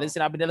 And then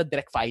sinabi nila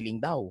direct filing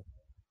daw.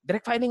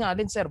 Direct filing nga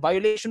din, sir.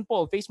 Violation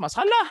po, face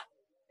mask. Hala!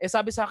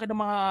 Sabi sa akin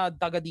ng mga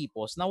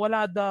taga-dipos na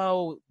wala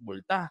daw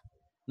multa.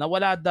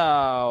 Nawala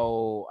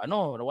daw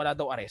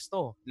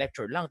aresto.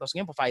 Lecture lang. Tapos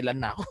ngayon, pa-filean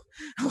na ako.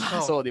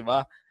 So, di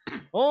ba?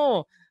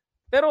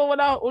 Pero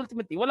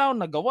ultimately, wala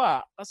akong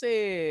nagawa. Kasi,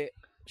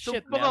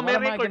 shit, so, man. May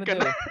record ka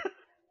na.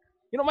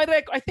 My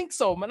record, I think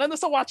so.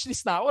 Nasa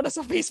watchlist na ako.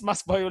 Nasa face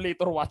mask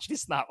violator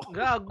watchlist na ako.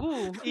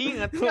 Gago.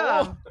 Ingat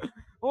ka.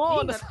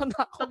 Nasa na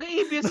ako.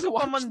 Taga-ABS ka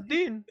pa man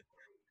din.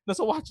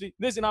 Nasa watchlist.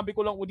 Hindi, sinabi ko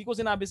lang,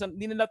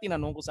 hindi nila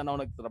tinanong kung saan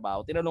ako nagtrabaho.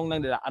 Tinanong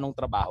lang nila anong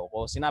trabaho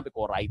ko. Sinabi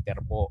ko,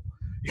 writer po.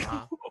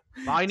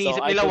 Baka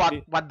iniisip nila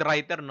what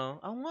writer,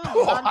 no?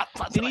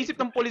 Iniisip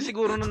ng police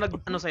siguro nung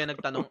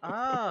nagtanong.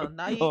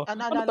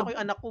 Naalala ko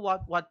yung anak ko,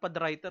 Wattpad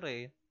writer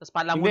eh. Tapos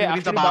pala mo rin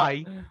sa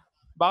bahay.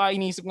 Baka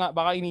inisip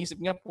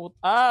nga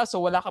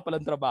so wala ka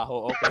palang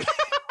trabaho. Okay.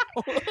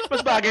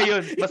 Mas bagay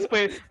yun.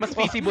 Mas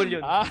feasible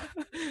yun.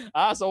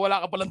 So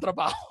wala ka palang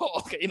trabaho.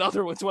 Okay, in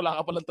other words, wala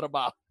ka palang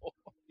trabaho.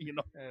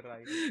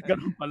 Right.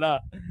 Ganun pala.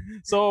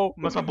 So,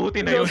 mas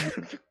mabuti na yun.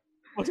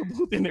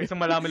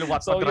 Isang malaman yung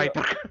Wattpad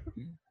writer.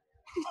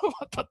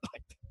 Wattpad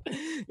writer.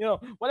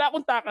 Wala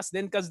akong takas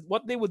din because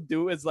what they would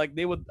do is like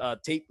they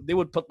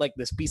would put like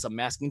this piece of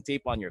masking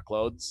tape on your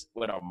clothes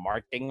with a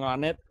marking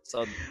on it.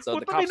 So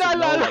the cops would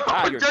know like,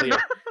 you're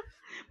clear.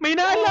 May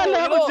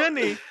naalala ko dyan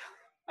eh.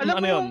 Alam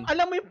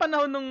mo yung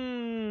panahon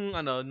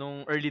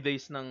nung early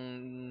days ng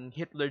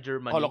Hitler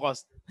Germany.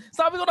 Holocaust.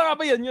 Sabi ko na nga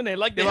ba yun eh.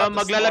 Like, diba,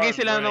 maglalagay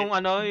sila nung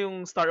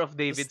yung Star of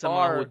David sa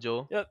mga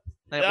Hudyo. Yeah,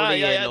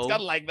 it's kind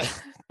of like that.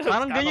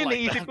 Parang ganyan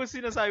naisip ko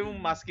sinasabi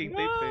mong masking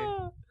tape eh.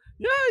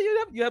 Yeah,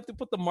 you have to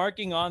put the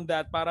marking on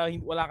that para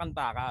wala kang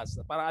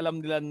takas. Para alam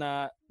nila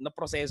na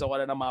proseso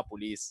ka na ng mga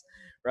police.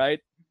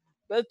 Right?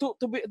 But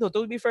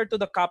to be fair to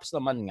the cops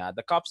naman nga,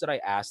 the cops that I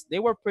asked, they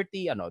were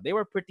pretty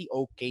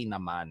okay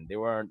naman. They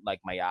weren't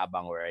like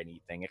mayabang or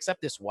anything,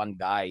 except this one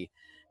guy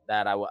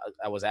that I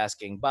was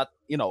asking. But,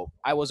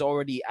 I was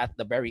already at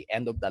the very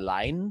end of the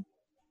line,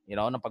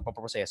 ng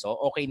pagpaproseso.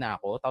 Okay na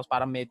ako. Tapos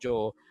parang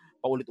medyo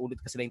paulit-ulit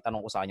kasi lang yung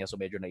tanong ko sa kanya, so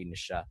medyo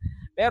nainis siya.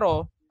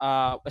 Pero,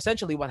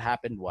 essentially what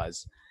happened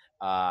was,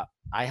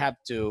 I have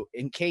to,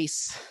 in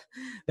case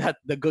that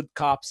the good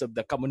cops of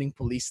the Kamuning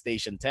Police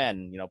Station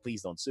 10,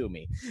 please don't sue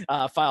me,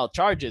 file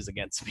charges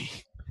against me,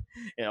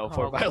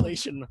 for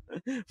violation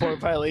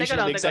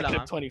of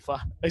Executive 25,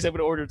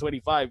 Executive Order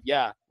 25.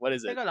 Yeah, what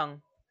is it? Teka lang.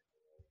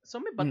 So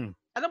may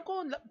alam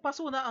ko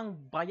paso na ang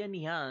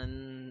bayanihan.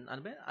 Ano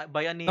ba?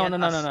 Bayanihan.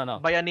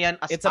 No. Bayanihan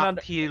as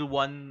Act Hill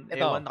 1.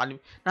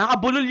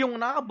 Nakakabulol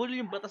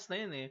yung batas na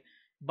yun eh.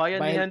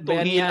 Bayanihan to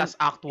heal as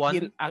Act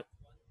 1.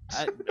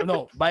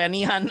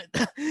 Bayanihan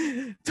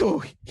to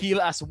heal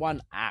as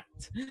one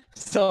act.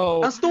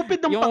 So, ang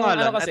stupid ng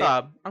pangalan.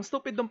 Ang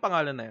stupid ng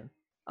pangalan na yun.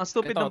 Ang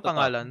stupid ng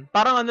pangalan.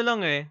 Parang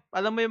lang eh.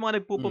 Alam mo yung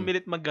mga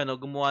nagpupumilit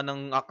gumawa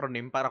ng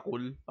acronym para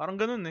cool. Parang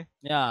ganun eh.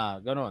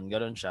 Yeah, ganun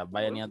siya.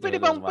 Bayanihan. Pwede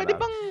bang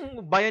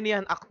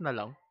Bayanihan Act na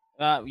lang?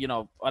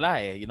 Wala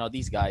eh.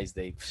 These guys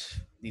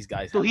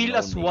to heal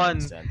as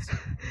one.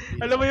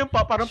 Alam mo yung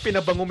parang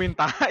pinabanguming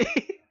tayo.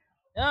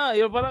 Yeah,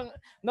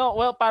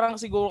 parang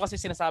siguro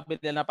kasi sinasabi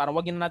nila na parang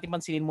wag na natin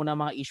pansinin muna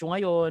mga issue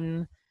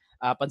ngayon.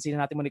 Pansinin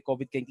natin muna yung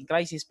COVID-19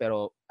 crisis,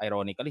 pero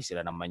ironically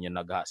sila naman yung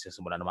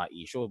nagsisimula ng mga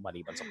issue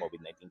maliban sa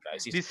COVID-19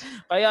 crisis.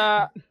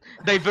 Kaya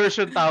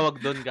diversion tawag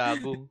doon,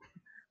 gago.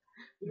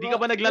 Hindi ka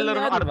ba naglalaro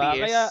ng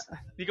RTS?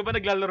 Hindi ka ba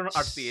naglalaro ng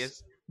RTS?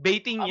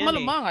 Baiting yan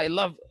malamang,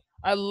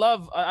 I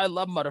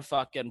love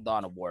motherfucking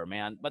Dawn of War,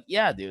 man. But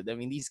yeah, dude, I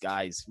mean these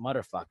guys,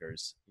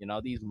 motherfuckers.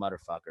 These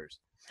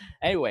motherfuckers.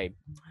 Anyway,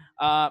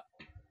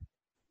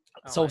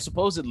 so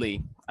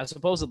supposedly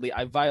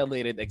I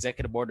violated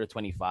Executive Order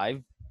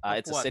 25.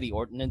 It's a city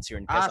ordinance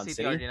here in Quezon City.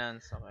 City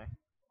ordinance, okay.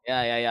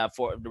 Yeah,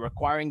 for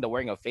requiring the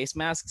wearing of face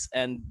masks,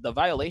 and the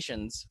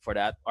violations for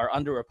that are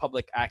under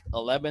Republic Act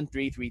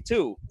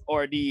 11332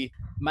 or the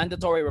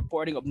Mandatory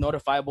Reporting of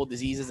Notifiable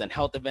Diseases and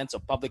Health Events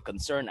of Public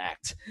Concern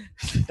Act.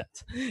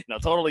 That's,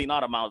 totally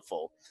not a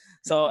mouthful.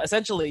 So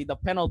essentially, the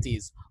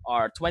penalties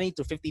are 20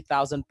 to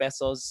 50,000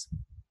 pesos,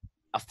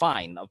 a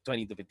fine of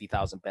 20 to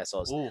 50,000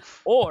 pesos,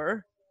 Oof.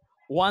 or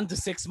 1 to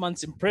 6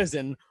 months in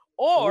prison,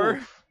 or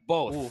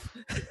both.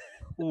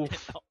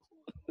 Oof.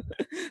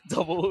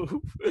 Double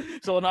oof.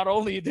 So not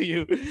only do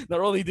you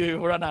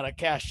run out of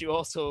cash, you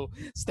also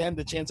stand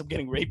the chance of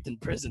getting raped in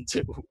prison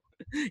too.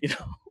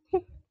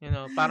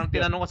 Parang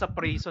tinanong ko sa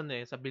prison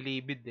sa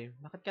Bilibid eh.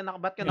 Ba't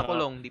ka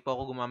nakulong? Hindi pa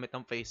ako gumamit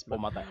ng face mask.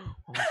 Pumatay.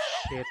 Oh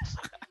shit.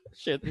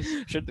 Shit.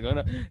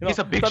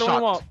 He's a big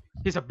shot.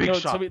 He's a big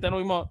shot.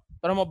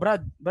 Tanong mo,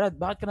 Brad,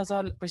 bakit ka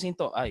nasa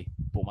presinto? Ay,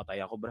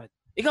 pumatay ako, Brad.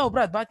 Ikaw,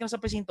 Brad, bakit ka nasa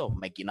presinto?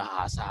 May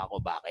kinahasa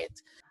ako, bakit?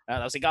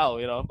 Tapos ikaw,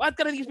 bakit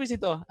ka naging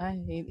presinto? Ay,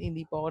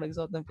 hindi po ako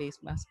nagsuot ng face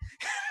mask.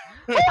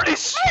 Holy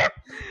shit!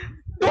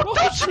 Don't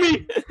touch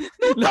me!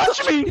 Don't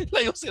touch me!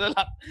 Layo sila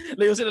lahat.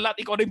 Layo sila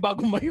lahat. Ikaw na yung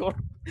bagong mayor.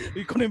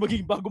 Ikaw na yung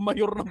magiging bagong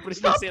mayor ng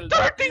Prison Stop Zelda.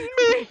 touching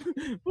me!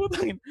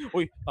 Putangin.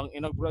 Uy,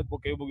 tangina, Brad.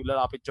 Huwag kayo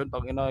maglalapit dyan.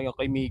 Tangina, yung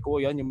kay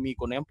Miko. Yan, yung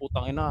Miko na yan.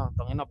 Putangina.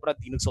 Tangina, Brad.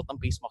 Di nagsuot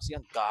ng face mask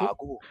yan.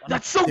 Gago. Ano?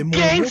 That's so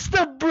Demonyo?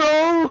 gangsta,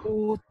 bro!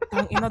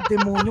 Putangina,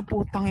 demonyo.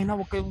 Putangina.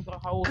 Huwag kayong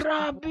kakausap.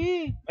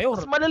 Grabe! Mayor.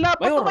 Mas malala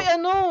pa to Mayor. kay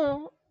ano.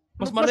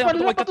 Mas malala pa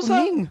to kay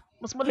Katuning.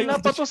 Mas malala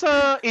pa to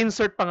sa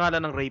insert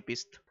pangalan ng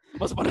rapist.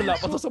 Mas malala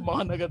pa to sa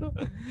mga nagano.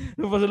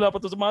 Mas malala pa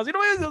to sa mga sino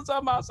ba yun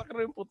sa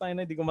massacre yung putay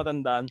na hindi ko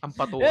matandaan. Ang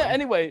patuwa.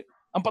 Anyway,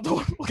 ang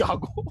patuwa.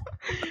 Gago.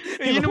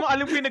 Yun naman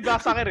alam ko yung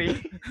nag-massacre eh.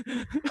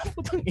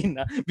 Putang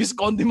ina.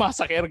 Visconti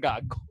massacre,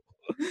 gago.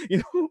 You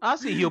know?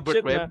 Si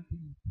Hubert Webb.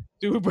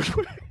 Si Hubert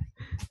Webb.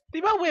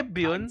 Di ba Webb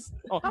yun?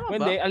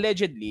 Hindi,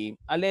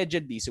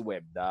 allegedly si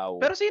Webb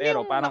daw. Pero sino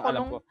yung parang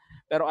nakulong?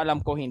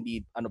 alam ko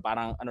hindi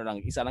parang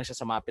lang isa lang siya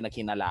sa mga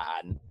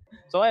pinaghinalaan.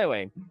 So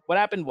anyway, what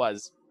happened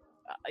was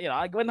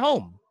I went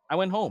home. I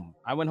went home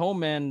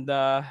and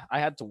I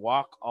had to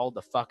walk all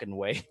the fucking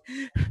way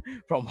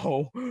from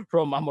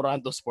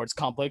Amoranto Sports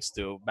Complex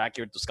to back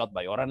here to Scout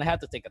Bayor, and I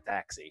had to take a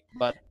taxi.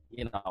 But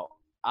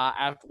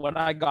when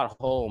I got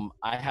home,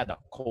 I had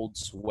a cold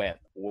sweat.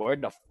 Where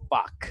the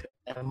fuck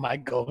am I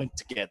going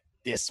to get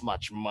this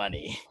much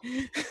money?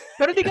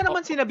 Pero di ka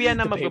naman sinabihan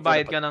na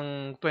magbabayad ka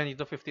ng 20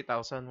 to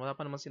 50,000. Wala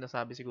pa naman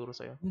sinasabi siguro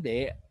sa'yo.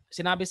 Hindi.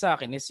 Sinabi sa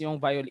akin is yung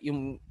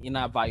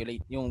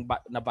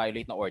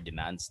na-violate na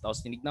ordinance.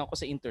 Tapos tinignan ko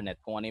sa internet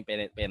kung ano yung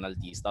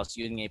penalties. Tapos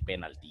yun nga yung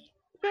penalty.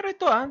 Pero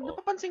ito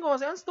napapansin ko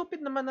kasi, ang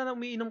stupid naman na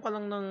umiinom ka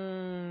lang ng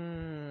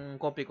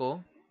kopi ko.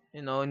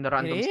 In the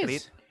random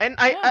street. And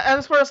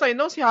as far as I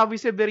know, si Javi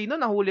Severino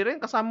nahuli rin.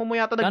 Kasama mo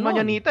yata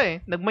nagmanyanita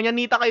eh.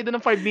 Nagmanyanita kayo doon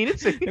ng 5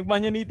 minutes eh.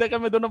 Nagmanyanita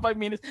kami doon ng 5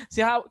 minutes.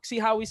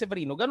 Si Javi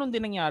Severino, ganun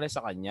din nangyari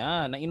sa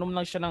kanya. Nainom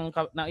lang sila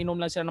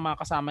ng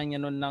mga kasama niya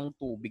noon ng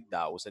tubig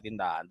daw sa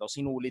tindahan. Tapos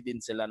sinuli din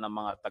sila ng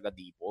mga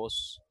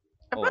taga-dipos.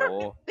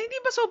 Pero hindi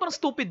ba sobrang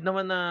stupid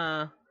naman na...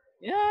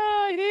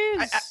 Yeah, it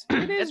is.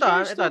 It is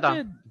ito.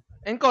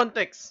 In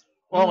context,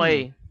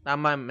 okay.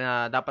 Tama,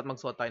 dapat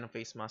magsuot tayo ng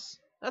face mask.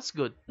 That's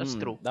good. That's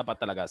true. Dapat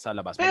talaga sa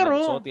labas. Pero,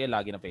 magsuot yan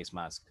lagi ng face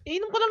mask.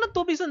 Inom ko lang ng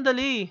tubig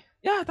sandali.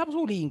 Yeah, tapos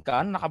huliin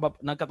ka,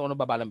 nagkataon ng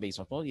babalang face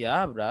mask mo.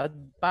 Yeah, Brad.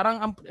 Parang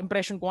ang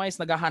impression ko nga is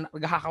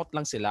naghahakot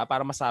lang sila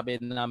para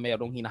masabi na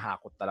merong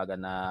hinahakot talaga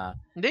na...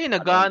 Hindi,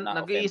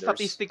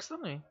 nag-i-statistics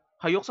lang eh.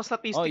 Hayok sa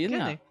statistics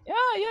yan eh.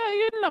 Yeah,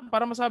 yun lang.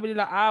 Para masabi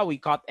nila, we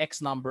caught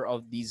X number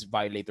of these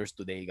violators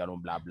today.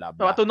 Ganun, blah, blah,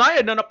 blah.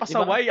 Patunayan na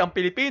napasaway ang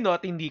Pilipino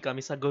at hindi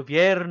kami sa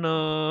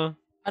gobyerno.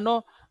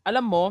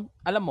 Alam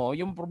mo,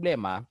 yung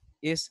problema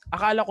is,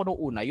 akala ko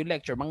nung una, yung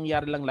lecture,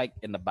 mangyayari lang like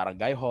in the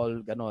barangay hall,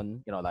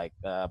 ganun, like,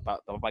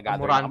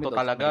 Amoranto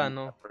talaga,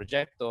 no?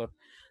 Projector.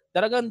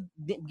 Talagang,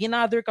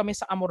 ginather kami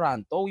sa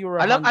Amoranto.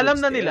 Alam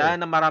na nila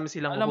na marami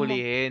silang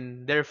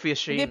huhulihin. They're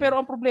fishing. Hindi, pero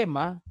ang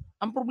problema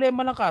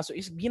lang kaso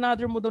is,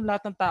 ginather mo doon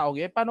lahat ng tao.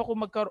 Paano kung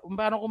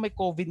may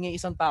COVID ng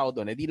isang tao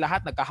doon? Di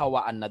lahat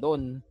nagkahawaan na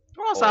doon.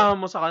 Kasama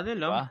mo sa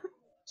kanila. Diba?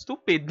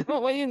 Stupid.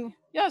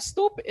 Yeah,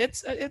 stupid.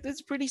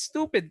 It's pretty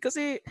stupid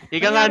kasi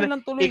ika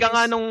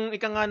nga nung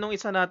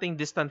isa nating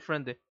distant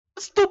friend eh.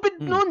 Stupid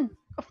nun.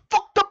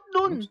 Fucked up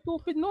nun.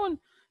 Stupid nun.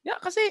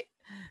 Yeah, kasi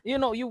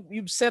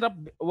you've set up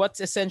what's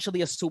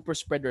essentially a super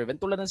spreader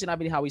event. Tulad ng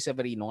sinabi ni Howie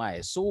Severino nga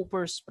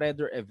super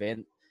spreader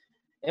event.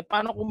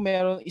 Paano kung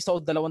meron isa o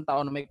dalawang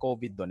tao na may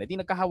COVID doon? Di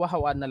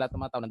nagkahawa-hawaan na lahat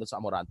ng mga tao nandun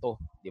sa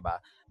Amoranto, di ba?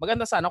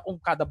 Maganda sana kung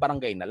kada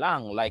barangay na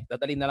lang, like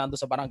dadalhin na lang doon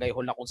sa barangay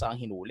hall na kung saan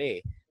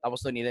hinuli.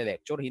 Tapos doon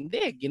nile-lecture.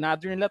 Hindi,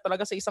 ginather nila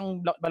talaga sa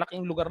isang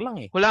malaking lugar lang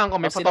eh. Hulaan ko,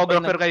 may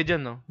photographer kayo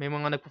dyan, no? May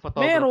mga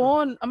nagpo-photographer.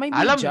 Meron, may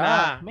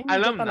media. May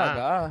media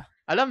talaga.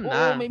 Alam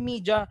na. May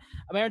media.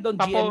 Meron doon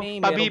GMA,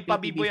 meron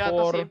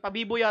PTV4.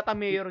 Pabibo yata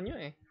mayor nyo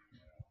eh.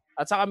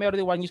 At saka meron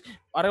din One News.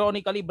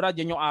 Ironically, Brad,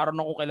 yan yung araw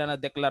na kung kailan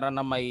na-deklara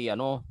na may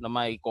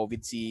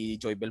COVID si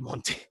Joy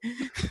Belmonte.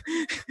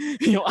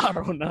 Yung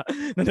araw na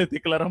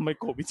na-deklara may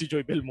COVID si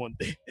Joy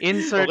Belmonte.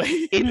 Insert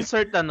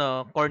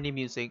corny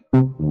music.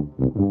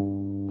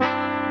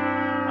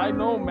 I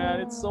know,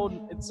 man. It's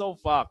so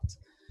fucked.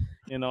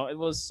 It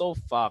was so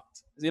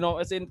fucked.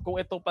 As in, kung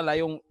ito pala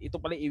yung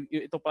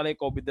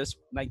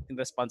COVID-19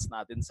 response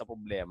natin sa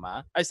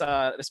problema,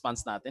 sa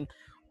response natin,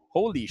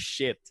 holy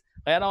shit.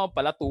 Kaya naman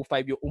pala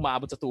 2.5 yung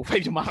umaabot sa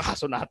 2.5 yung mga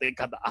kaso natin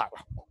kada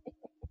araw.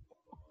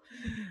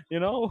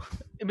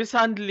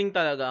 Mishandling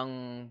talaga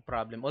ang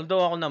problem. Although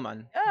ako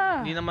naman,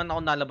 hindi naman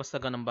ako nalabas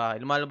talaga ng bahay.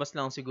 Lumalabas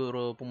lang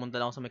siguro, pumunta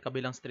lang ako sa may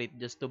kabilang street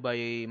just to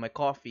buy my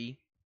coffee.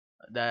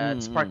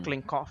 That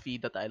sparkling coffee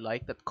that I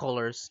like, that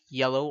colors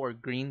yellow or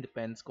green,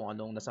 depends kung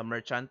anong nasa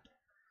merchant.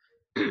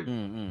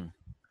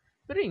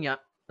 Pero yun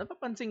nga,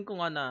 napapansin ko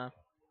nga na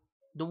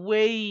the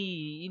way,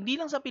 hindi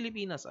lang sa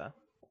Pilipinas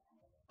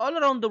all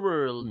around the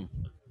world,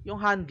 yung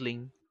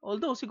handling,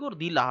 although siguro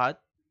di lahat,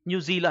 New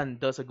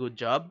Zealand does a good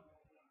job.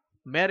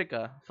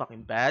 America,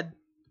 fucking bad.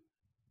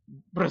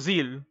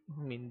 Brazil,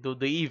 do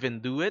they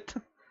even do it?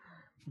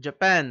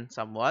 Japan,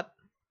 somewhat.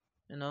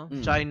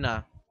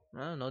 China,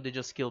 I don't know, they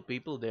just kill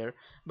people there.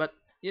 But,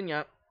 yun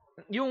nga,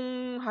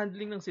 yung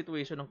handling ng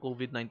situation ng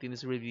COVID-19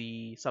 is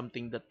really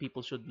something that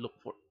people should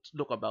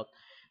look about.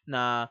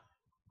 Na,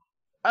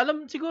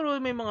 alam, siguro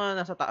may mga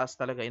nasa taas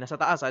talaga. Nasa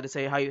taas, I'd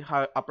say high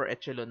upper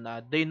echelon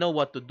na they know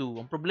what to do.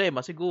 Ang problema,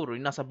 siguro,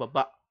 yung nasa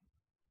baba.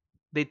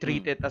 They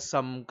treat it as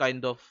some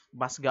kind of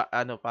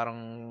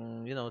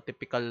parang,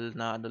 typical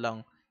na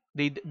lang.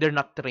 They're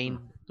not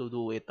trained to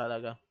do it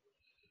talaga.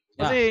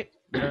 Kasi,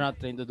 they're not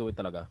trained to do it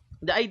talaga.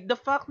 The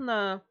fact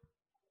na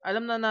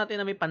alam na natin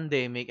na may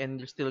pandemic and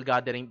you're still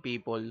gathering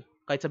people,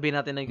 kahit sabihin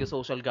natin na yung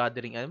social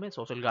gathering,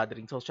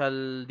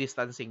 social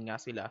distancing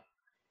nga sila.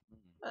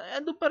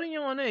 Ando pa rin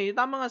yung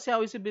tama nga si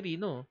Howie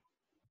Severino.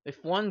 If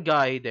one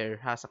guy there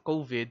has a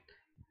COVID,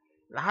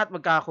 lahat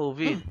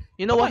magka-COVID.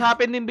 You know what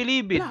happened in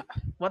Bilibid?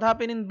 What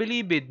happened in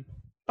Bilibid?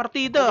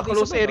 Partida,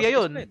 close area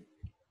yun.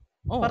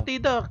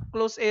 Partida,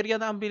 close area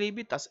na ang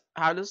Bilibid. Tas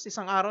halos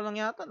isang araw lang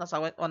yata,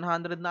 nasa 100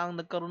 na ang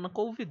nagkaroon ng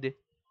COVID eh.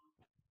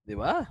 Di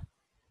ba?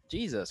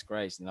 Jesus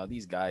Christ,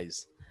 these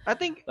guys. I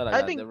think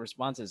the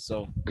response is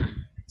so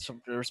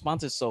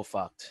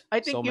fucked. I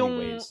think so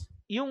many ways.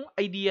 Yung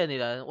idea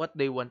nila, what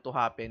they want to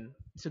happen,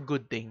 is a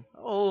good thing.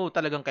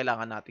 Talagang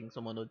kailangan nating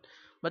sumunod.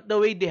 But the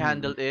way they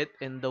handled it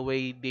and the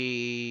way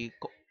they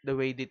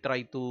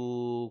try to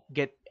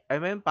get,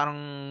 parang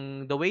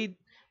the way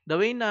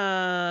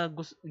na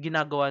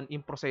ginagawa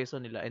yung proseso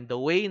nila and the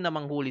way na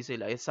manghuli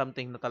sila is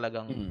something na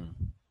talagang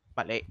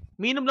pali.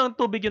 Minom lang ng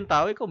tubig yung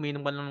tao. Ikaw,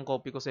 minom ka lang ng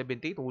kopi ko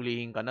 78,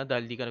 hulihin ka na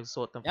dahil di ka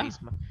nagsusuot ng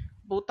face mask.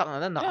 Putang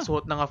na,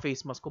 nakasuot na nga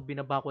face mask ko.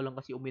 Binaba ko lang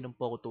kasi uminom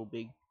po ako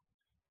tubig.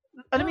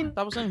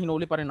 Tapos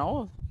hinuli pa rin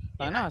ako.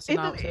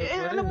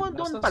 Alam mo,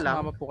 doon pa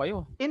lang. Po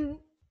kayo. In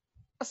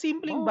a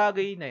simpleng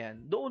bagay na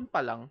yan, doon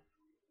pa lang,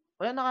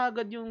 wala na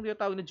kagad yung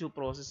tawag na due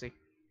process eh.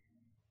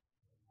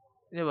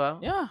 Di ba?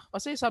 Yeah,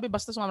 kasi sabi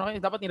basta sumama kayo,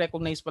 dapat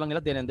ni-recognize pa lang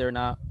nila din and there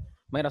na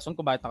may rason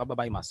kung bakit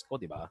nakababa yung mask ko,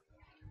 di ba?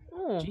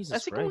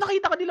 Kasi kung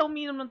nakita ka nila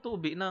uminom ng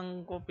tubig,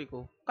 ng kopi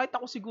ko, kahit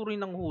ako siguro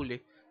yung nanghuli,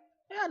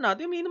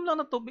 natin, uminom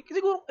lang ng tubig.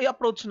 Siguro,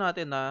 i-approach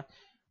natin na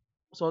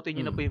suotin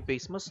nyo na po yung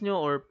face mask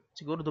nyo or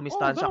siguro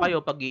dumistansya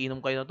kayo pag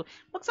iinom kayo na to.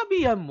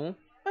 Magsabihan mo,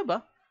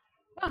 diba?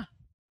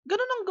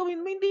 Ganun ang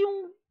gawin mo, hindi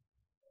yung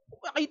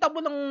makita mo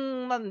lang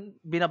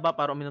binaba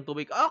para uminom ng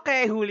tubig.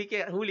 Okay, huli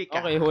ka.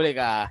 Okay, huli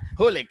ka.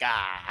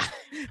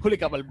 Huli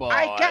ka, Malbon.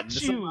 I got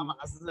you.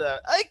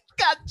 I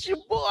got you,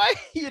 boy.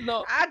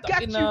 I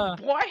got you,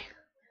 boy.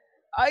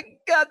 I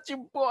got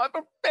you, boy.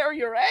 Prepare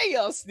your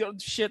ass.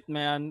 Shit,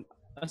 man.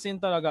 As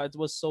in talaga, it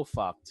was so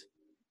fucked.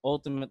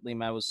 Ultimately,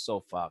 man, it was so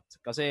fucked.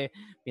 Kasi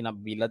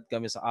pinabilad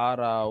kami sa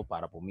araw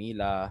para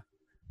pumila.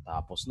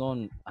 Tapos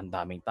noon, ang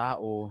daming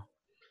tao.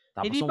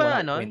 Tapos hindi ba,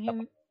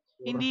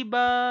 hindi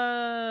ba,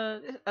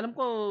 alam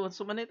ko,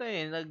 sumanito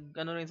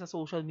rin sa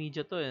social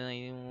media to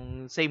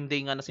yung same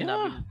day nga na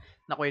sinabi,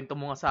 na kwento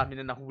mo nga sa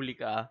amin na nahuli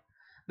ka.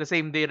 The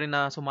same day rin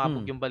na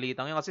sumabog yung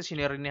balitang yun kasi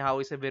sinare ni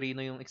Howie Severino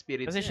yung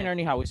experience niya. Kasi sinare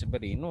ni Howie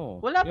Severino.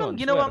 Wala bang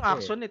ginawang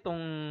action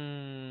itong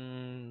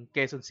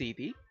Quezon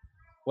City?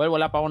 Well,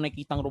 wala pa akong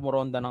nakitang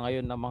rumoronda na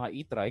ngayon ng mga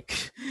e-trike.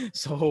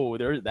 So,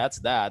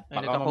 that's that.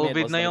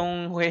 Nagka-COVID na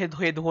yung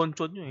head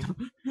honcho nyo eh.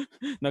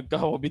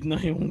 Nagka-COVID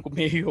na yung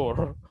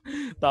mayor.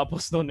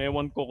 Tapos noon,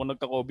 ewan ko kung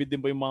nagka-COVID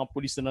din ba yung mga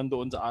pulis na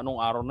nandoon sa anong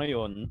araw na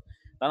yon.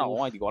 Tana ko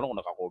nga, hindi ko alam kung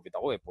nagka-COVID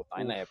ako eh.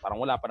 Putay na eh. Parang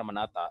wala pa naman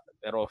ata.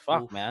 Pero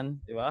fuck, man.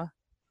 Di ba?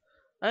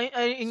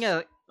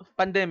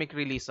 Pandemic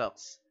really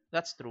sucks.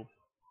 That's true.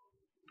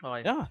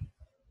 Okay.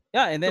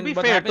 Yeah, and then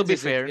to be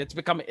fair,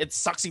 it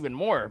sucks even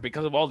more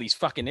because of all these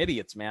fucking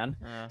idiots, man.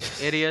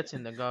 Idiots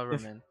in the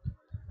government.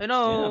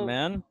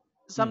 Man.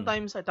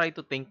 Sometimes I try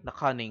to think na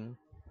cunning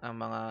ang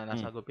mga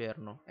nasa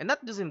gobyerno. And not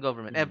just in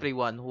government,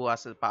 everyone who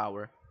has the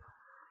power.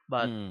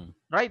 But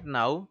right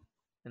now,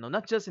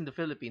 not just in the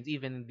Philippines,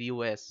 even in the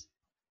US,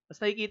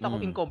 mas nakikita ko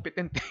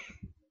incompetent.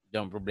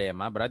 Yung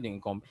problema, Brad,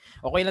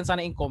 okay lang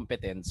sana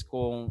incompetence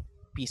kung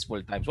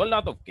peaceful times. Well,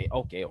 not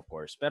okay, of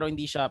course. Pero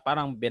hindi siya,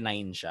 parang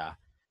benign siya.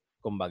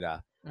 Kumbaga.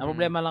 Ang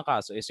problema lang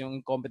kaso is yung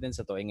incompetence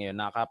na to ngayon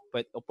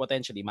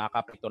potentially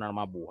makaka-apekto na ng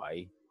mga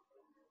buhay.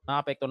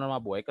 Nakaka-apekto na ng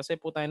mga buhay kasi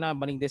putay na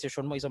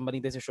isang maling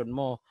desisyon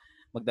mo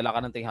magdala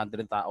ka ng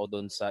 300 tao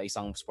doon sa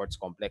isang sports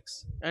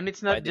complex. And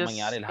it's not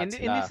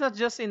it's not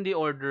just in the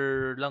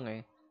order lang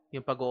eh.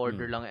 Yung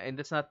pag-order lang eh. And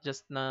it's not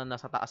just na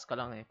nasa taas ka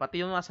lang eh.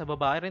 Pati yung nasa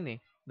baba rin eh.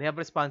 They have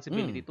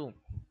responsibility too.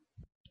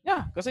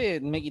 Yeah,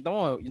 kasi makita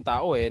mo yung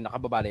tao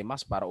nakababa yung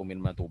mask para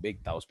uminom ng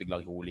tubig tapos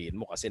biglang hihuliin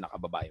mo kasi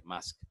nakababa yung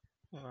mask.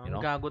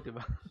 Ang gago,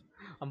 diba?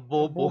 Ang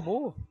bobo.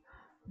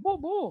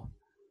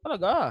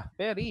 Talaga,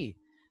 very.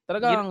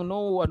 Talagang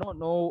no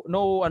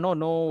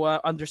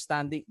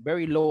understanding,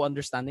 very low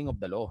understanding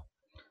of the law.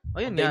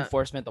 Ayun the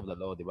enforcement of the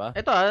law, di ba?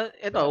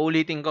 Ito,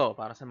 ulitin ko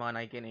para sa mga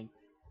nakikinig.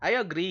 I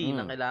agree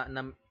na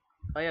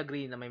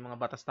may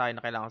mga batas tayo na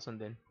kailangan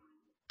sundin.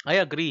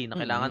 I agree na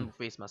kailangan mo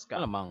face mask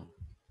ka. Alamang.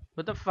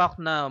 But the fact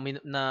na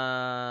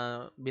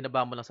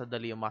binaba mo lang sa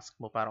dali yung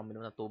mask mo para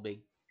uminom ng tubig.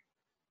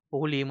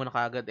 huhulihin mo na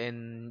kagad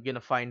and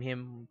gonna fine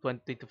him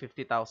 20 to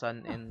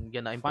 50,000 and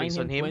gonna Fine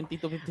imprison him him.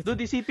 20 to 50.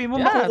 Dude, isipin mo,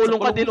 Yeah, makukulong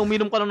sa ka kulong. din,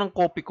 uminom ka lang ng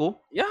kopi ko.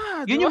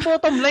 Yeah, Yun yung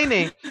bottom line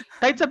eh.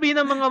 Kahit sabihin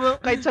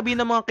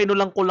ng mga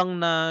kinulang-kulang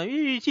na,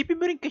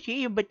 isipin mo rin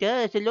kasi yung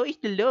batas, the law is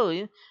the law.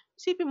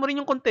 Isipin mo rin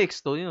yung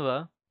konteksto, yun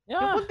ba? Yung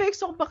Yeah.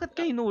 konteksto kung bakit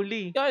ka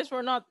hinuli. Guys,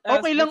 we're not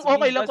Okay lang guys,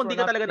 kung di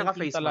we're ka not talaga thinking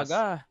naka-face mask.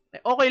 talaga.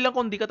 Okay lang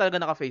kung di ka talaga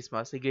naka-face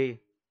mask.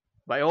 Sige.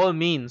 By all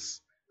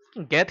means,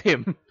 get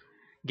him.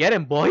 Get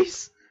him,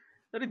 boys.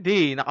 Pero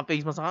di,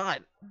 naka-face mask ka nga.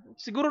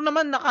 Siguro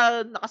naman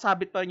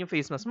nakasabit pa rin yung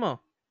face mask mo.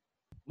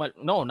 Well,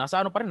 no,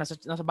 nasa ano pa rin,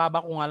 nasa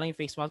baba ko nga lang yung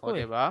face mask ko O,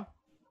 diba?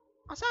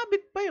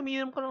 Kasabit pa yun,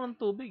 uminom ka lang ng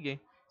tubig eh.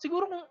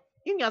 Siguro kung,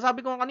 yun nga, sabi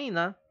ko nga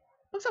kanina,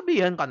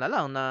 magsabihan ka na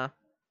lang na,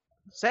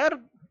 Sir,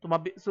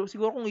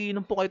 siguro kung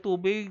iinom po kayo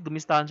tubig,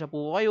 dumistansya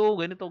po kayo,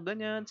 ganito,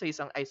 ganyan, sa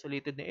isang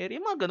isolated na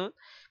area, mga ganun.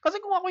 Kasi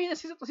kung ako yun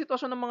sa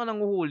sitwasyon ng mga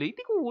nanguhuli,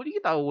 hindi ko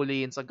kita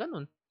huhulihin sa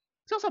ganun.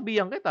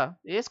 Sasabihan kita,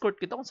 i-escort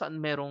kita kung saan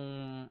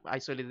merong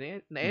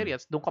isolated na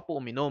areas, doon ka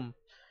po uminom.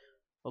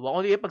 O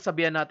kung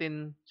pagsabihan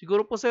natin,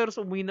 siguro po sir,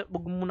 so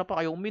wag muna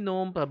pa kayo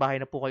uminom, sa bahay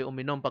na po kayo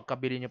uminom,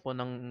 pagkabili niyo po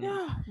ng...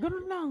 Yeah,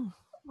 ganun lang.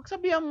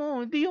 Magsabihan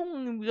mo, hindi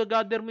yung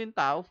gagather mo yung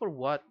tao for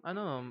what?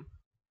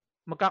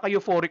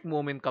 Magkaka-euphoric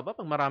moment ka ba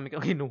pag marami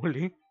kang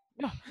hinuli?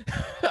 Yeah.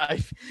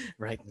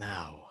 Right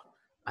now,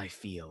 I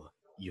feel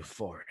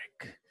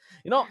euphoric.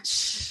 You know,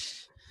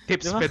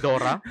 Tips diba?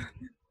 Fedora?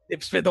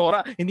 Tips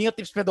Fedora. Hindi nga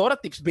Tips Fedora,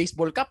 Tips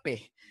Baseball Cap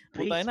eh.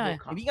 Puta na eh.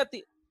 Cup.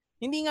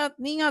 Hindi nga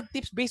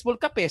Tips Baseball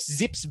Cap eh.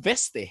 Zips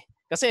Vest eh.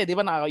 Kasi di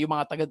ba yung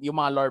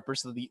mga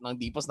LARPers ng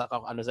Dipos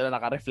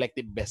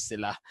naka-reflective vest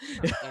sila.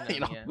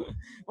 You know? Yeah.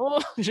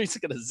 Oh, you're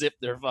just gonna zip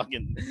their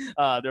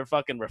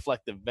fucking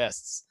reflective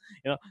vests.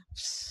 You know,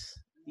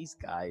 these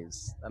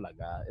guys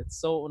talaga. It's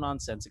so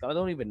nonsensical. I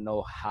don't even know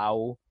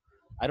how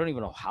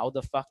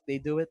the fuck they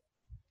do it.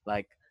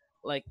 Like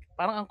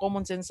parang ang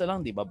common sense na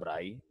lang, di ba,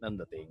 Bray?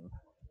 Nandating.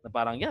 Na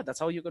parang, yeah,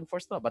 that's how you can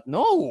force that. But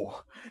no!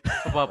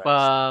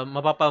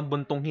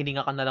 Mapapabuntong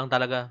hininga ka na lang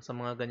talaga sa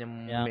mga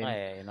ganyang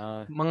you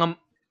know,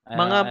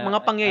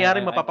 mga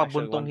pangyayari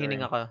mapapabuntong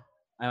hininga ka.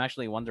 I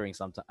actually wonder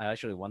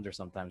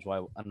sometimes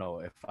why, I don't know,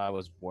 if I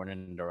was born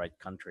in the right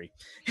country.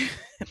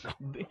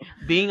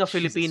 Being a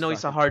Filipino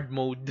is a hard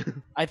mode.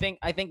 I think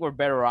we're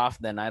better off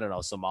than, I don't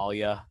know,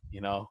 Somalia,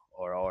 you know,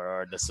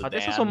 or the Sudan.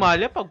 At sa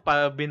Somalia, pag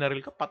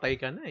binaril ka, patay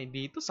ka na eh.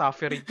 Dito,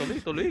 suffering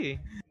tuloy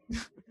eh.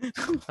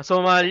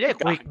 Somalia,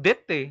 quick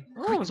death eh.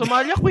 Oh,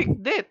 Somalia, quick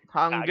death.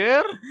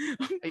 Hunger,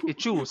 you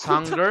choose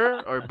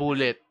hunger or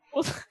bullet.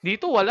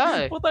 Dito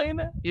wala eh.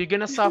 You're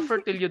gonna suffer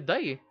till you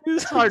die.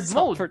 It's hard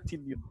mode.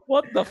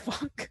 What the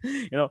fuck?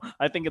 You know,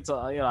 I think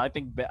I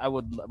think I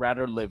would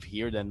rather live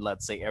here than,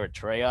 let's say,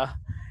 Eritrea,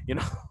 you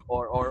know,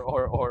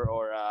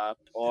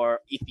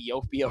 or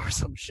Ethiopia or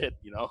some shit,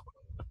 you know.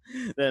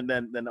 Then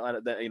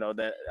you know,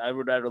 that I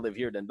would rather live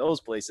here than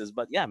those places.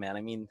 But yeah, man,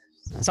 I mean,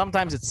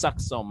 sometimes it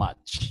sucks so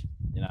much,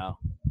 you know.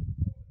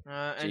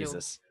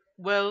 Jesus.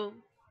 Well,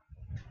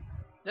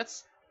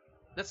 that's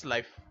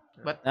life.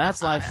 But that's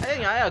life.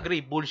 I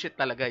agree, bullshit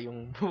talaga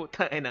yung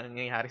puta na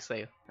nangyayari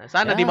sa'yo.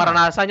 Sana di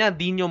maranasan niya,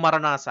 di nyo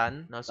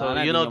maranasan. No? So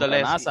you know the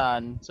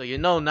lesson. So you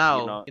know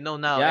now. You know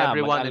now. Yeah,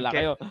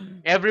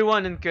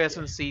 everyone in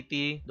Quezon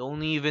City,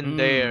 don't even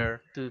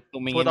dare to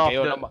put off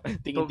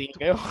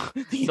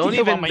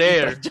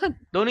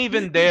don't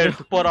even dare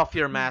to put off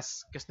your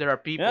mask because there are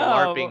people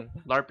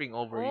LARPing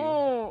over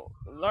you.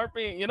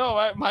 LARPing, you know,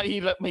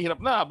 mahirap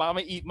na.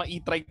 Baka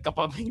ma-e-trike ka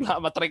pa,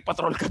 ma-trike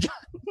patrol ka dyan.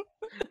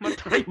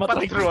 Trike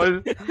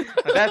patrol.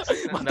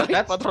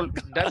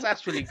 That's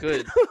actually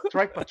good.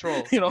 Trike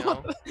patrol. You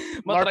know?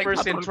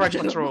 LARPers in trike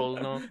patrol,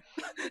 no?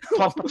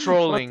 Top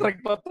patrolling.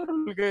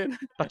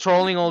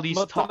 Patrolling all these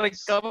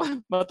tops.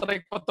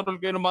 Matrike patrol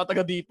kayo ng mga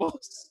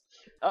taga-dipos.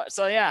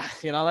 So yeah,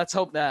 you know, let's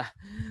hope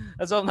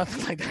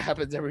nothing like that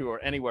happens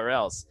anywhere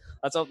else.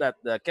 Let's hope that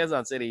the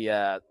Quezon City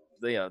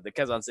the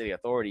Quezon City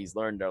authorities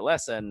learned their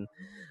lesson,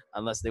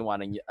 unless they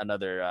want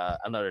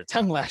another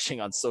tongue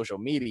lashing on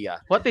social media.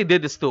 What they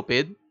did is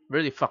stupid,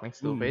 really fucking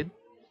stupid.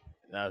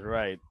 That's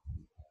right.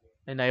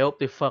 And I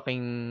hope they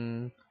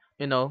fucking,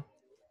 you know,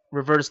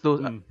 reverse those.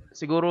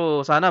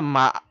 Siguro sana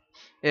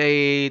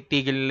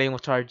tigil nila yung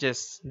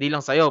charges. Hindi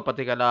lang sa'yo,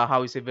 pati kala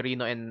Howie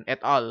Severino and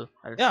et al.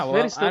 Yeah,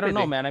 well, I don't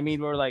know, man. I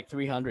mean, we're like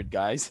 300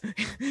 guys.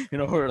 You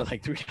know, we're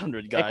like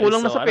 300 guys.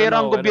 Kulang na sa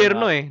pera ang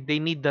gobyerno eh. They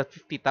need that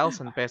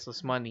 50,000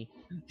 pesos money.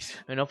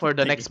 You know, for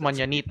the next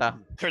Mañanita.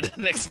 For the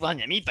next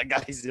Mañanita,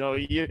 guys. You know,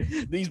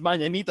 these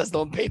Mañanitas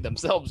don't pay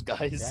themselves,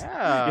 guys.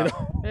 Yeah.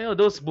 You know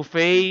those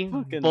buffet,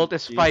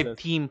 Voltes 5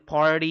 team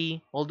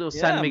party, all those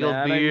San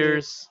Miguel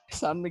beers.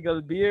 San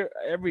Miguel beer,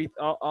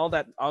 all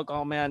that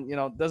alcohol, man, you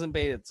know, doesn't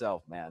pay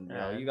itself, man. You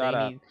know, you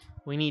gotta.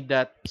 We need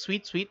that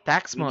sweet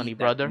tax money,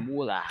 brother.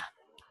 Moolah.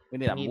 We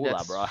need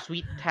that bro.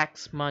 Sweet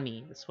tax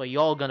money. That's why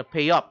y'all gonna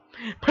pay up.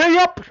 Pay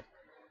up.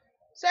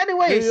 So,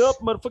 anyways. Pay up,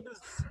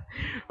 motherfuckers.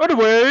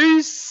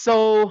 Anyways,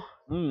 so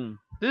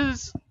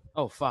this.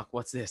 Oh fuck!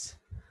 What's this?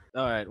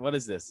 All right, what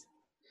is this?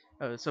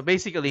 So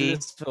basically, is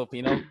this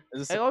Filipino?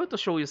 I want to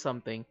show you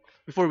something.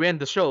 before we end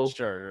the show,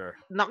 Sure.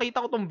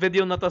 nakita ko tong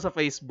video na to sa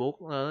Facebook,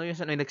 yung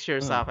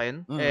nag-share sa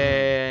akin,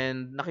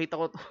 and nakita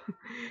ko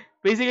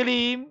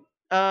basically,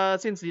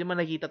 since di naman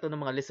nakita to ng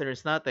mga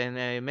listeners natin,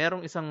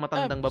 merong isang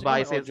matandang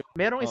babae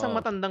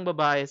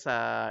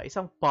sa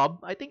isang pub.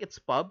 I think it's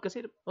pub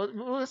kasi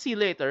we'll see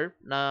later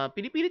na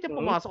pinipilit niya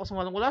pumasok kasi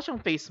wala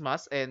siyang face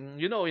mask,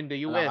 and you know in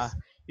the US,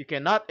 you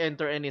cannot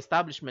enter any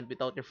establishment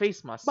without your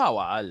face mask.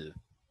 Bawal.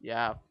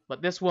 Yeah,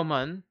 but this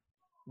woman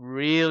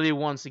really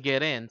wants to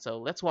get in, so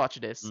let's watch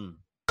this.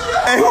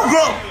 Hey,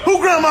 who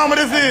grandmama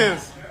this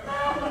is?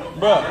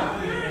 Bruh.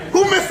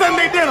 Who missed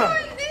Sunday dinner?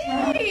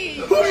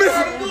 Who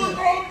missed?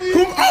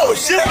 Oh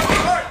shit!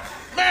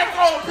 Man,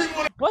 all the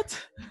people.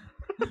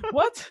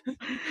 What?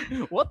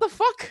 What the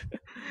fuck?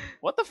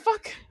 What the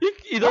fuck?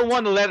 You don't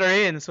want to let her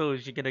in, so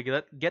she's gonna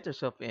get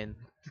herself in.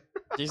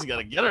 She's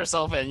gonna get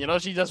herself in. You know,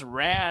 she just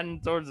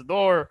ran towards the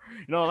door.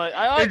 You know, like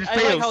I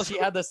like how she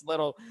had this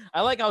little.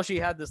 I like how she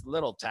had this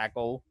little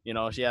tackle. You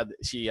know, she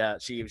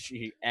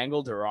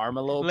angled her arm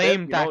a little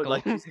lame bit. Tackle. Know,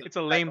 like it's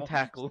a lame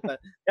tackle.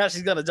 Yeah,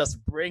 she's gonna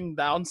just bring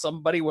down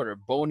somebody with her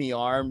bony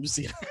arms.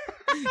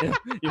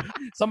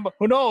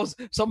 Who knows?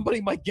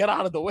 Somebody might get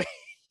out of the way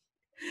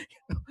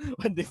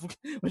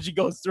when she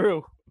goes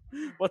through.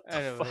 What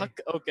the fuck?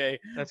 Okay,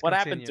 what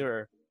happened to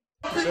her?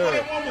 Sure.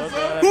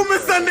 Who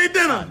missed Sunday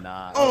dinner?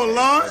 Nah. Oh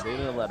Lord! They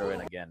didn't let her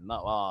in again. No,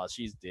 oh,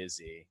 she's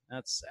dizzy.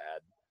 That's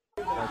sad.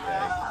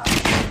 Okay.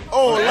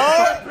 Oh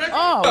Lord!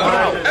 Oh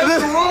wow!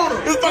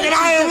 This fucking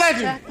Iron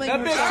Legend.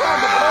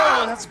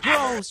 Oh, that's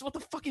gross. What the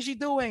fuck is she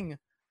doing?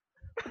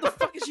 What the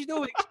fuck is she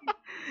doing?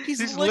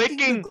 She's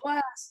licking the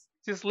glass.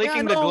 She's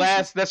licking the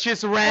glass that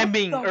she's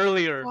ramming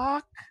earlier.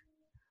 Fuck?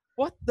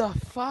 What the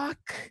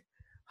fuck?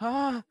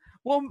 Huh?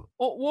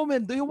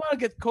 Woman, do you want to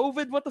get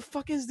COVID? What the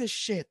fuck is this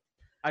shit?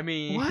 I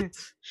mean, what?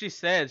 She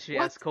said she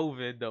has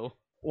COVID though.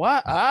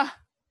 What?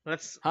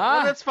 Let's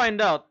find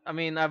out. I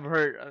mean, I've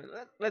heard.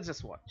 Let's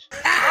just watch.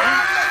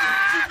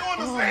 She's doing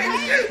the same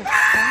shit.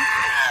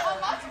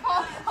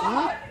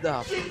 What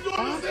the She's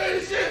doing the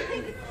same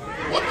shit.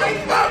 What the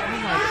fuck?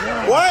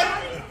 What?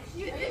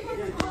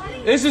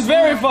 This is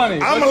very funny.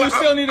 We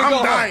still need to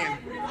go dying.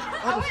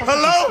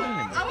 Hello?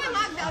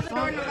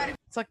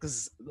 It's like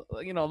this,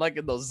 you know, like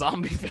in those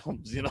zombie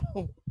films, you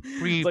know.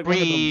 Pre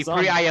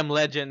I Am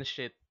Legend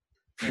shit.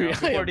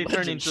 Before they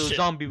turn into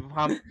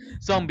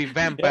zombie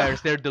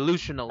vampires, they're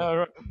delusional.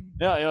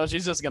 Yeah, you know,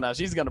 she's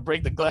gonna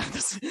break the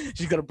glass.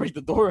 She's gonna break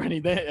the door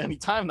any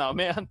time now,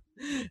 man.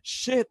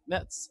 Shit,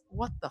 that's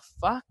what the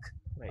fuck.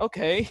 Wait.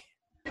 Okay.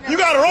 You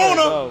got her on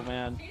her. Oh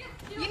man.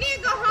 You need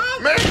to go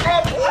home. Man,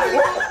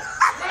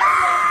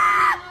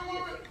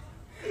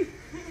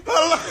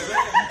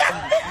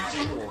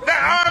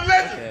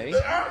 Okay.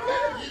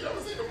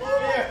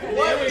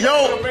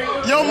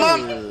 Yo,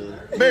 mom,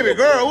 baby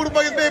girl. Who the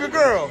fuck is baby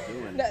girl?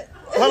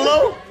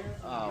 Hello?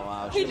 Oh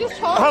wow. He just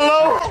told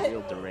Hello?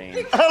 Real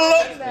deranged.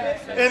 Hello?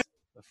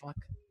 The fuck?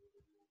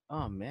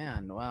 Oh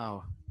man,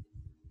 wow.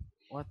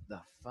 What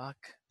the fuck?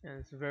 And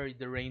it's very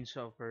deranged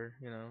of her,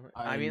 you know.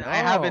 I mean, know. I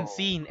haven't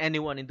seen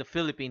anyone in the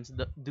Philippines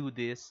do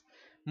this.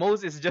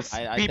 Most is just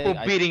people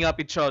beating up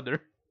each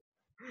other.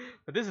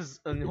 But this is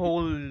a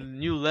whole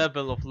new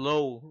level of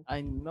low.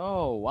 I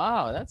know.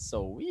 Wow, that's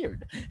so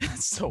weird.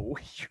 That's so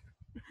weird.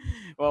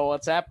 Well,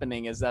 what's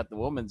happening is that the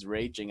woman's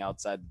raging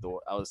outside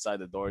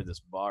the door of this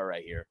bar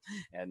right here,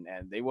 and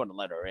they wouldn't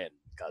let her in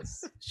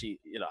because she,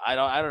 you know, I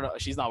don't know.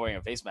 She's not wearing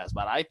a face mask,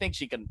 but I think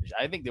she can.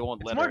 I think they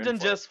won't let her in. It's more than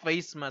just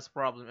face mask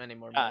problem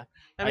anymore. I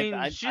mean,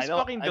 she's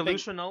fucking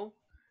delusional.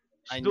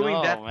 She's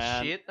doing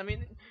that shit. I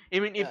mean,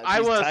 if I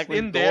was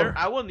in there,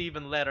 I wouldn't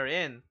even let her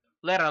in.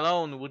 Let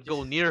alone would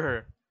go near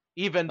her.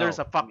 Even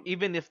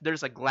if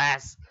there's a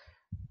glass,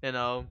 you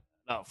know.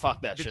 No,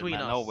 fuck that shit, man.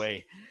 No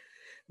way.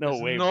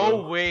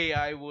 No way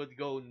I would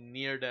go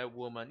near that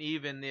woman,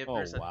 even if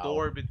there's a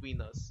door between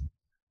us.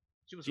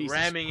 She was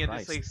ramming into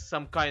like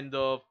some kind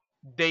of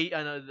you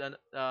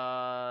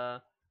know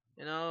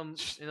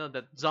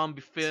that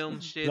zombie film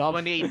shit.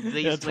 28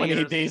 days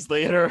 28 days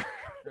later.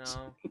 You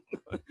know,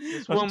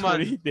 this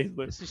woman,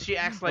 she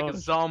acts like a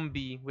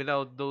zombie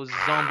without those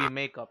zombie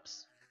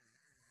makeups.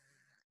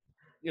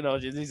 You know,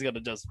 he's gonna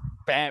just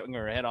bang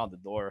her head on the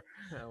door.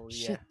 Oh,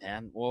 yeah. Shit,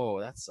 man.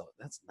 Whoa, that's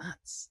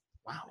nuts.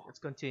 Wow. Let's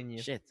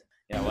continue. Shit.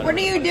 Yeah, What are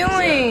you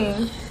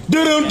doing?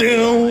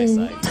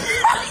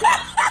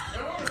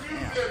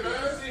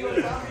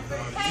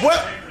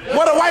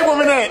 What a white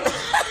woman at?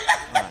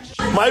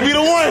 Might be the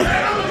one.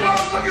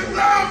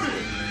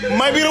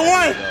 Might be the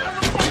one.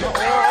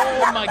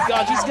 Oh my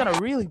god, she's gonna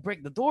really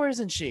break the door,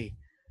 isn't she?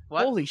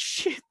 What? Holy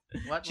shit.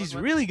 What? She's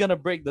really gonna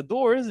break the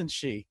door, isn't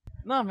she?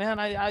 No, man,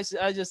 I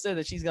just said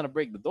that she's gonna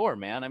break the door,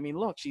 man. I mean,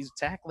 look, she's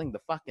tackling the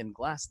fucking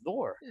glass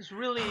door. She's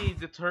really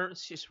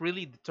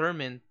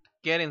determined to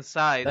get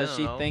inside. Does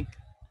she think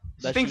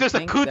there's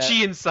a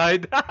coochie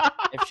inside?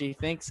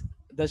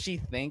 Does she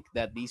think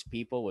that these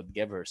people would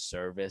give her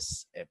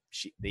service if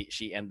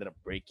she ended up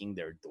breaking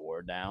their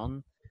door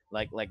down?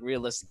 Like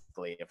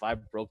realistically, if I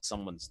broke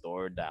someone's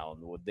door down,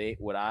 would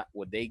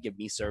they give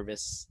me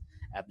service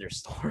at their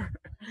store?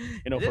 for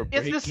It's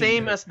the breaking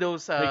same their- as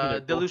those breaking their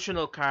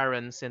delusional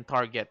Karens in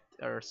Target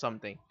or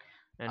something.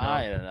 You know?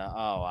 I don't know.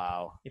 Oh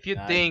wow. If you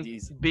Nah, think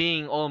these-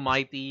 being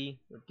almighty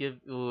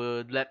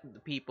would let the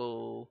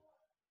people,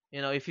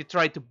 if you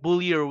try to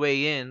bully your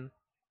way in,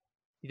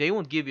 they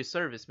won't give you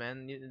service,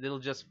 man. They'll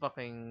just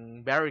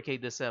fucking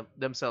barricade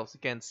themselves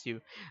against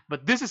you.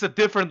 But this is a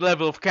different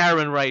level of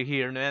Karen right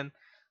here, man.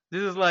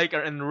 This is like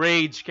an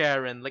enraged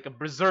Karen, like a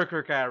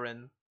berserker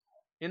Karen.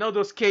 You know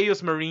those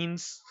Chaos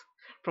Marines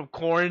from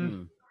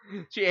Korn?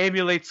 She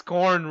emulates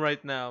Korn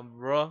right now,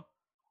 bro.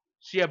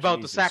 She about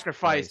to Jesus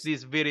sacrifice Christ.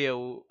 this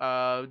video,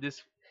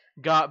 this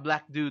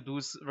black dude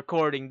who's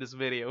recording this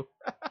video.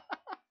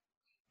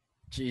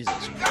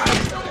 Jesus.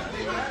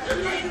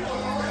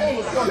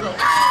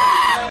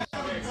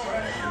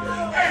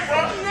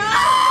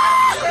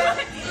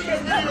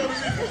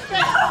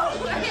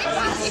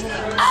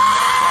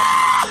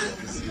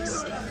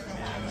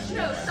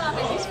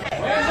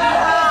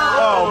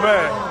 Oh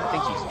man. I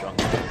think she's drunk.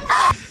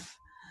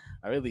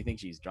 I really think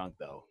she's drunk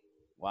though.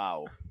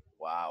 Wow.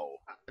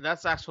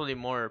 That's actually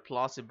more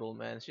plausible,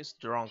 man. She's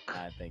drunk.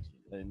 I think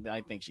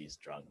she's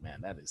drunk, man.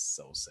 That is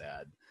so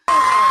sad.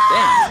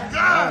 Damn.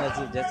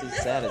 No, that's as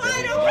sad as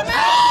everything else.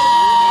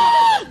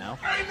 No.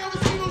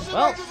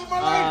 Well,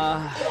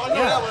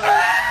 yeah.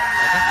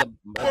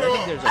 I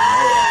think there's a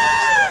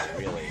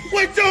moral, really.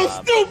 With your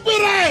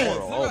stupid ass!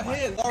 Oh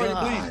my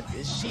God.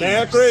 Is she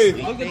Man, crazy.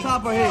 sleeping? Look at the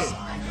top of her head.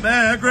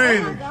 Man,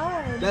 crazy.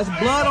 That's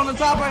blood on the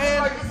top of her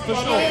head? For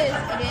sure.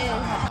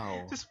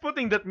 Wow. Just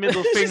putting that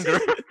middle finger.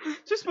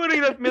 Just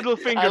putting that middle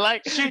finger. I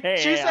like. She, Hey,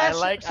 she's I actually,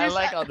 like. I she's,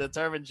 like how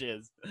determined she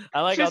is.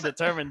 I like how she's-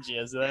 determined she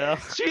is. You know?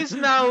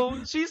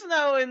 she's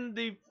now in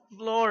the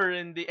floor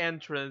in the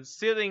entrance,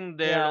 sitting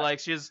there Yeah. like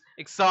she's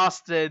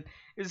exhausted.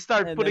 You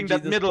start And putting then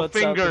that she just middle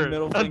puts out the finger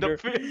middle on finger.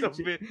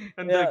 the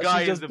Yeah, guy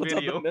she in just the puts up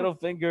video. the middle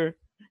finger,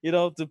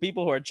 to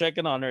people who are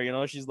checking on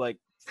her. She's like,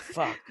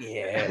 "Fuck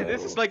yeah."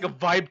 This is like a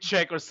vibe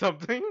check or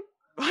something.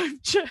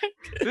 vibe check.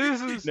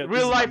 This is No, real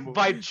is my life mood.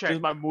 vibe This check. is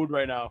my mood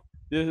right now.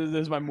 This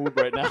is my mood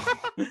right now.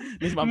 This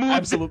is my Mood.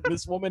 absolute.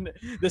 This woman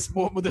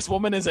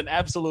is an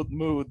absolute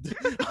mood.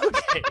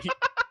 Okay.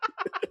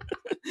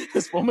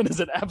 This woman is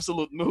an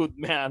absolute mood,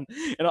 man.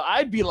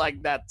 I'd be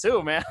like that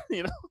too, man.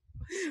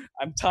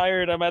 I'm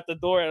tired. I'm at the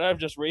door, and I'm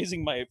just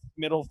raising my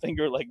middle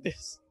finger like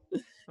this. Yeah,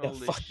 Holy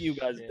fuck you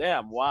guys. shit.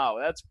 Damn. Wow,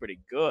 that's pretty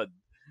good.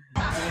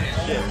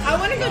 I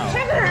want to go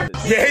check her.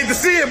 You hate to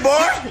see it,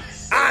 boy.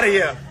 Out of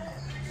here.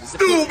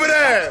 Stupid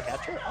ass.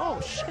 Catcher? Oh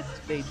shit,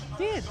 they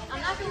did.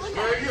 I'm not gonna look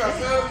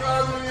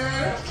at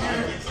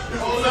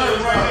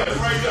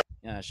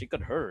Yeah, she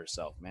could hurt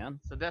herself, man.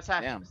 So that's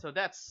Damn.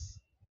 that's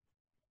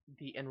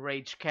the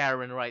enraged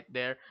Karen right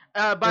there.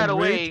 By the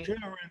way,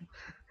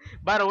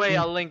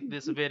 I'll link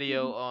this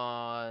video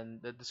on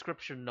the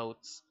description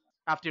notes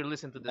after you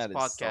listen to this That is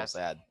podcast. so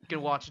sad. You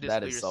can watch this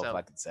That for is yourself. so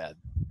fucking sad.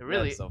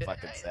 Really, That's so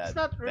fucking sad. It's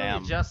not really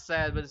Damn. just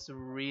sad, but it's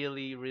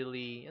really,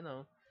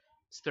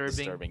 disturbing.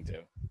 Disturbing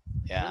too.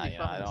 Yeah, Really I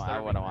fucking don't.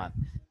 disturbing,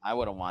 I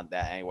wouldn't want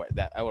that anywhere.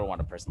 I wouldn't want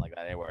a person like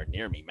that anywhere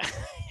near me, man.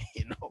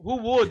 Who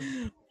would?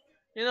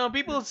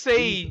 People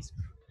say,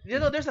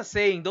 there's a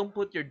saying, don't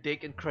put your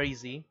dick in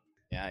crazy.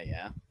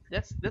 Yeah.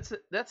 That's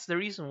the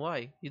reason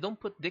why you don't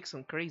put dicks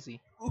in crazy.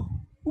 Oh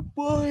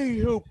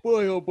boy.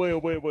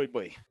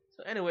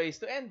 So, anyways,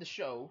 to end the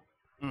show,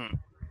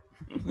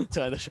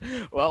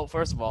 Well,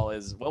 first of all,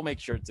 we'll make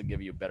sure to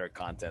give you better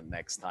content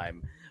next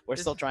time. We're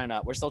still trying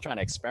to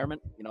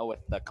experiment, with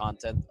the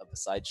content of the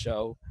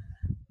Sideshow,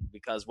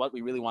 because what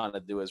we really want to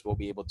do is we'll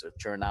be able to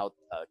churn out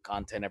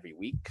content every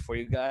week for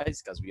you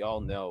guys, because we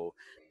all know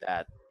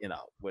that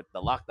with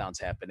the lockdowns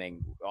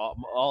happening,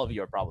 all of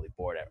you are probably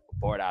bored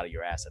out of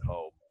your ass at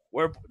home.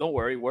 Don't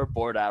worry, we're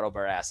bored out of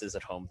our asses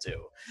at home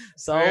too.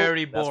 So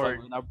Very that's why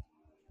bored.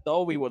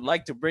 So we would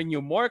like to bring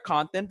you more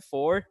content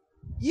for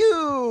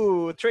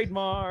you.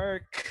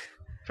 Trademark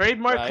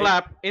Right.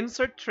 clap.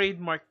 Insert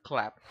trademark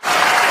clap.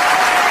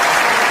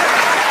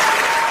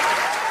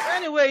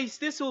 Anyways,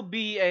 this will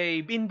be a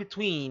in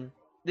between.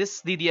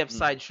 This DDF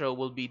Sideshow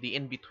will be the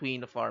in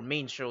between of our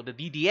main show, the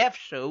DDF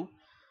show.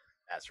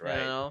 That's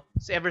right.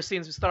 So ever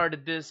since we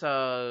started this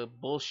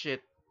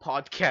bullshit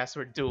podcast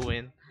we're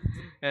doing,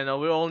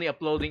 we're only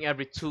uploading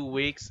every 2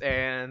 weeks,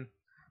 and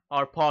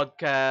our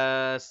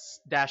podcast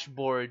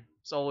dashboard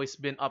it's always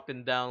been up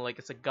and down like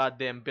it's a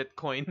goddamn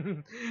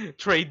Bitcoin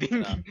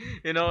trading.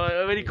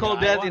 What do you call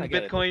I that wanna in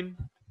get it. Bitcoin?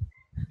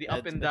 The up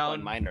It's and Bitcoin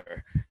down.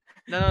 miner.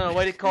 No.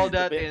 What do you call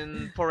that bit-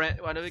 in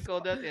what do we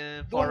call that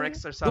in Do I-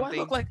 forex or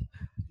something?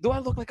 Do I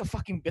look like a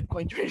fucking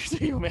Bitcoin trader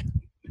to you, man?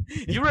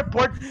 You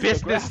report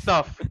business graph.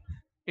 stuff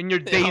in your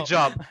day Yo.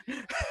 job.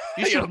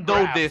 You should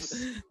know graph. this.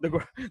 The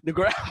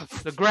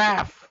graph. The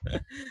graph.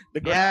 The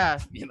Yeah,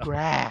 graph.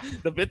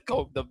 graph. The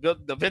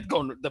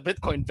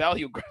Bitcoin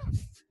value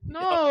graph.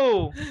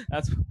 No,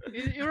 That's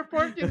you're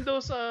reporting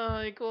those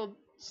called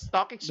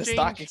stock exchange. the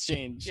stock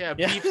exchange. Yeah,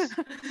 beefs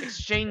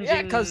exchanging,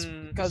 Yeah, 'cause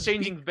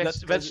exchanging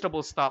that's 'cause-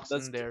 vegetable stocks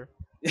that's- in there.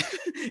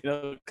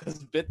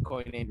 Because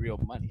Bitcoin ain't real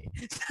money.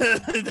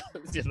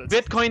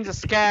 Bitcoin's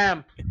a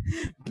scam.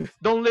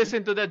 Don't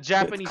listen to that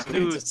Japanese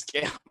Bitcoin's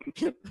dude. a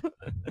scam.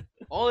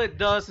 All it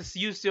does is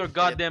use your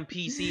goddamn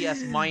PC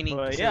as mining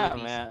But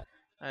facilities. yeah,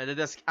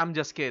 man. I'm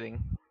just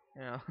kidding.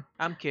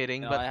 I'm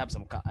kidding, but I have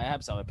some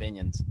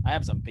opinions. I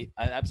have some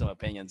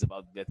opinions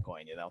about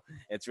Bitcoin.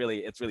 It's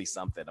really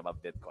something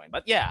about Bitcoin.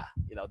 But yeah,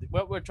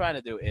 what we're trying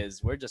to do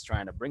is we're just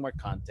trying to bring more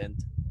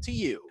content to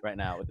you right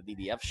now with the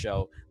DDF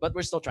show. But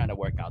we're still trying to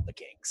work out the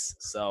kinks.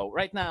 So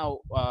right now,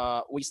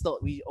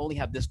 we only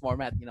have this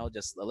format.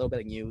 Just a little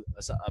bit of news,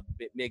 a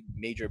big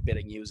major bit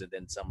of news, and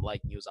then some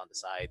light news on the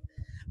side.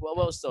 Well,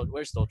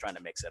 we're still trying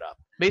to mix it up.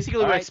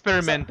 basically All we're right,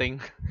 experimenting.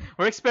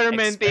 We're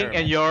experimenting,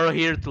 and you're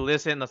here to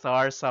listen as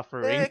our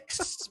suffering.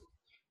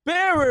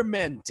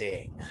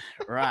 Experimenting,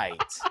 right?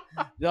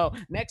 So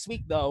next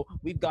week, though,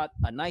 we've got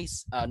a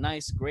nice,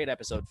 great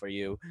episode for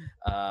you.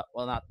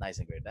 Well, not nice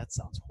and great. That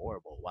sounds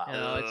horrible.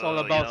 Wow. It's all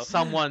about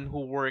someone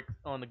who worked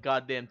on a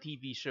goddamn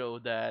TV show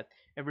that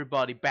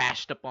everybody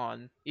bashed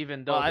upon,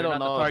 even though I they're don't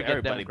not know the if target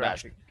everybody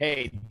bashed. demographic.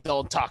 Hey,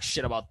 don't talk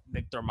shit about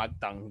Victor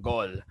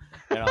Magtanggol.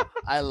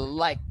 I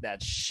like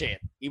that shit.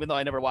 Even though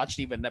I never watched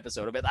even an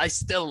episode of it, I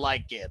still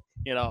like it.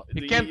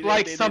 You can't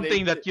like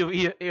something that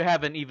you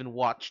haven't even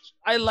watched.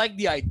 I like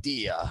the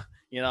idea.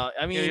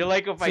 I mean, You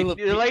like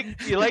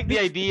the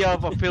idea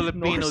of a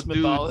Filipino Norse dude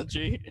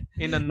mythology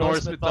in a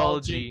Norse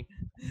mythology.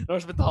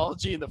 Norse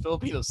mythology in the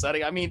Filipino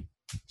setting. I mean,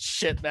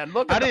 shit, man.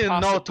 Look I at the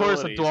didn't know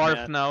Thor's a possibilities,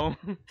 dwarf man. now.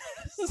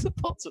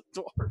 Thor's a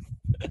dwarf.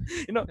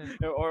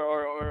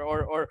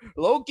 Or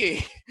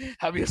Loki.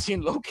 Have you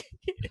seen Loki?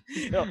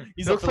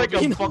 He's Looks a like a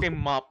Filipino. fucking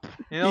mop.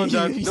 He's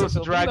a Those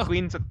drag Filipino.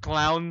 queens and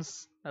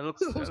clowns.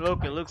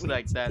 Loki looks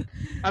like that.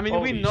 I mean,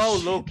 we Holy know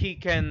shit. Loki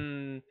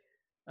can,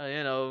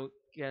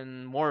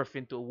 can morph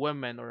into a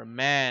woman or a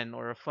man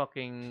or a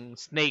fucking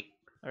snake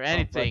or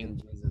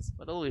anything. Oh, fucking Jesus.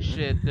 But holy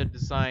shit, their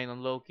design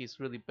on Loki is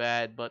really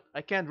bad. But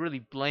I can't really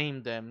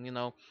blame them,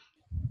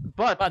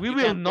 But we you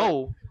will can't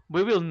know.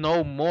 We will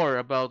know more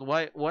about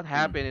what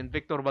happened in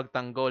Victor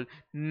Magtanggol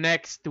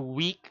next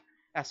week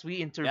as we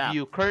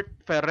interview Kurt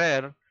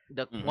Ferrer,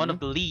 one of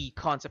the lead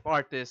concept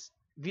artists,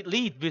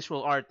 lead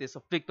visual artists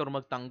of Victor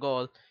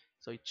Magtanggol.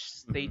 So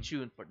stay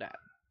tuned for that.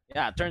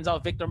 Yeah, it turns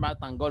out Victor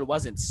Magtanggol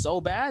wasn't so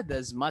bad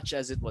as much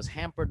as it was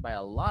hampered by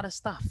a lot of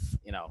stuff,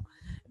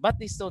 But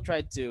they still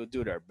tried to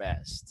do their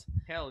best.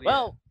 Hell yeah.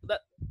 Well,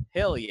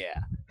 hell yeah.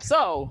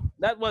 So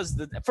that was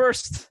the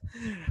first,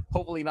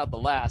 hopefully not the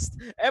last,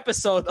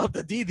 episode of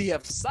the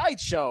DDF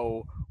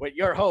Sideshow with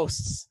your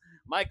hosts,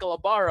 Michael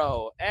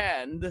Abaro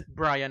and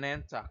Brian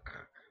Antak.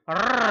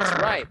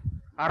 That's right.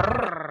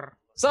 Arrrr.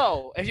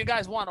 So if you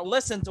guys want to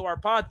listen to our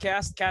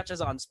podcast, catch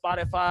us on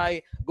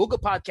Spotify, Google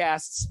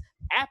Podcasts,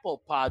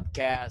 Apple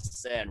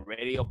Podcasts, and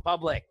Radio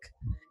Public.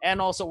 And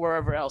also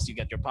wherever else you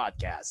get your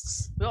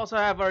podcasts. We also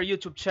have our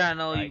YouTube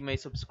channel. Right. You may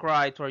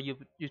subscribe to our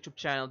YouTube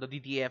channel, The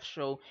DDF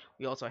Show.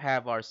 We also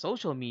have our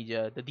social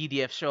media, The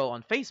DDF Show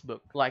on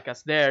Facebook. Like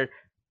us there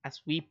as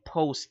we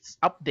post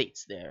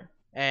updates there.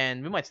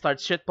 And we might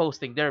start shit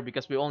posting there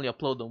because we only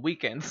upload on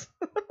weekends.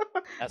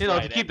 That's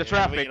to keep the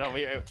traffic.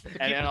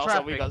 And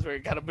also because we're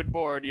kind of a bit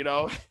bored, It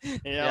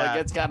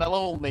gets kind of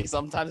lonely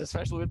sometimes,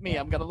 especially with me.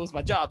 I'm gonna lose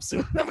my job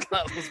soon.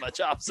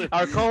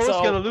 Our co-host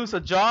So- gonna lose a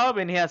job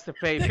and he has to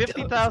pay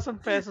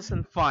 50,000 pesos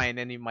in fine,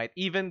 and he might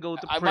even go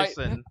to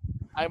prison.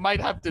 I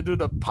might have to do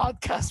the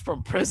podcast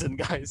from prison,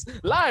 guys,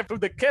 live from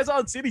the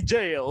Quezon City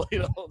jail.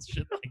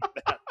 Shit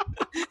like that.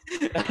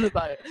 And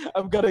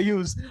I'm gonna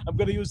use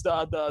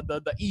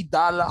the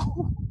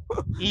e-dalo.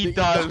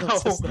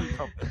 system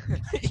from-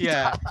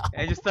 Yeah,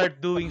 and you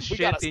start doing We shit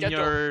got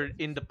a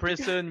in the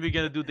prison. We're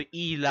gonna do the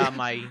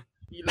e-lamay.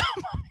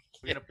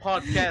 We're gonna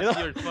podcast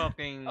your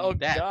fucking Oh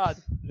that. God.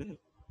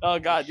 Oh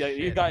God, yeah,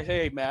 you Shit. guys,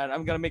 hey man,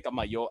 I'm gonna become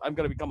a mayor.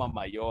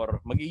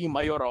 Magiging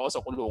mayor ako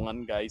sa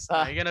kulungan, guys.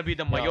 Ha? You're gonna be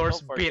the No,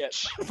 mayor's don't forget.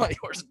 bitch.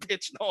 Mayor's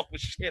bitch, no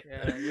shit.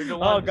 Yeah, you're the Oh,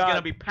 one who's God.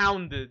 gonna be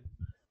pounded.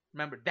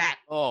 Remember that.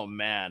 Oh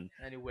man.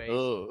 Anyway,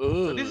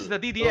 So this is the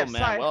DDF Oh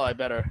man, side. well I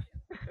better.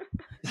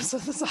 This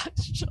is the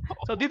sideshow.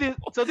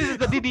 so this is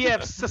the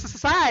DDF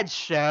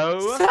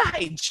Sideshow.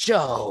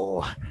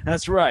 Sideshow.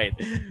 That's right.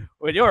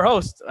 With your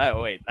host.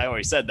 Wait, I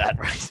already said that,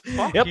 right?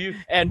 Fuck Yep. you.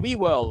 And we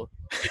will.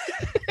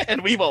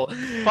 And we will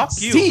Fuck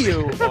you. see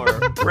you, or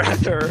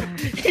rather,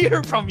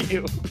 hear from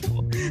you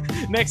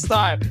next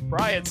time.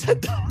 Brian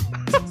said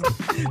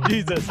that.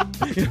 Jesus.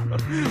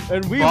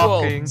 And we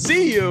Fucking. will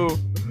see you,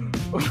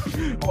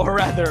 or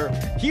rather,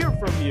 hear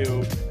from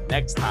you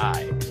next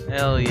time.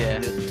 Hell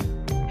yeah.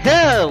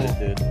 Hell.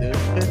 Dun, dun,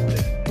 dun,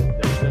 dun.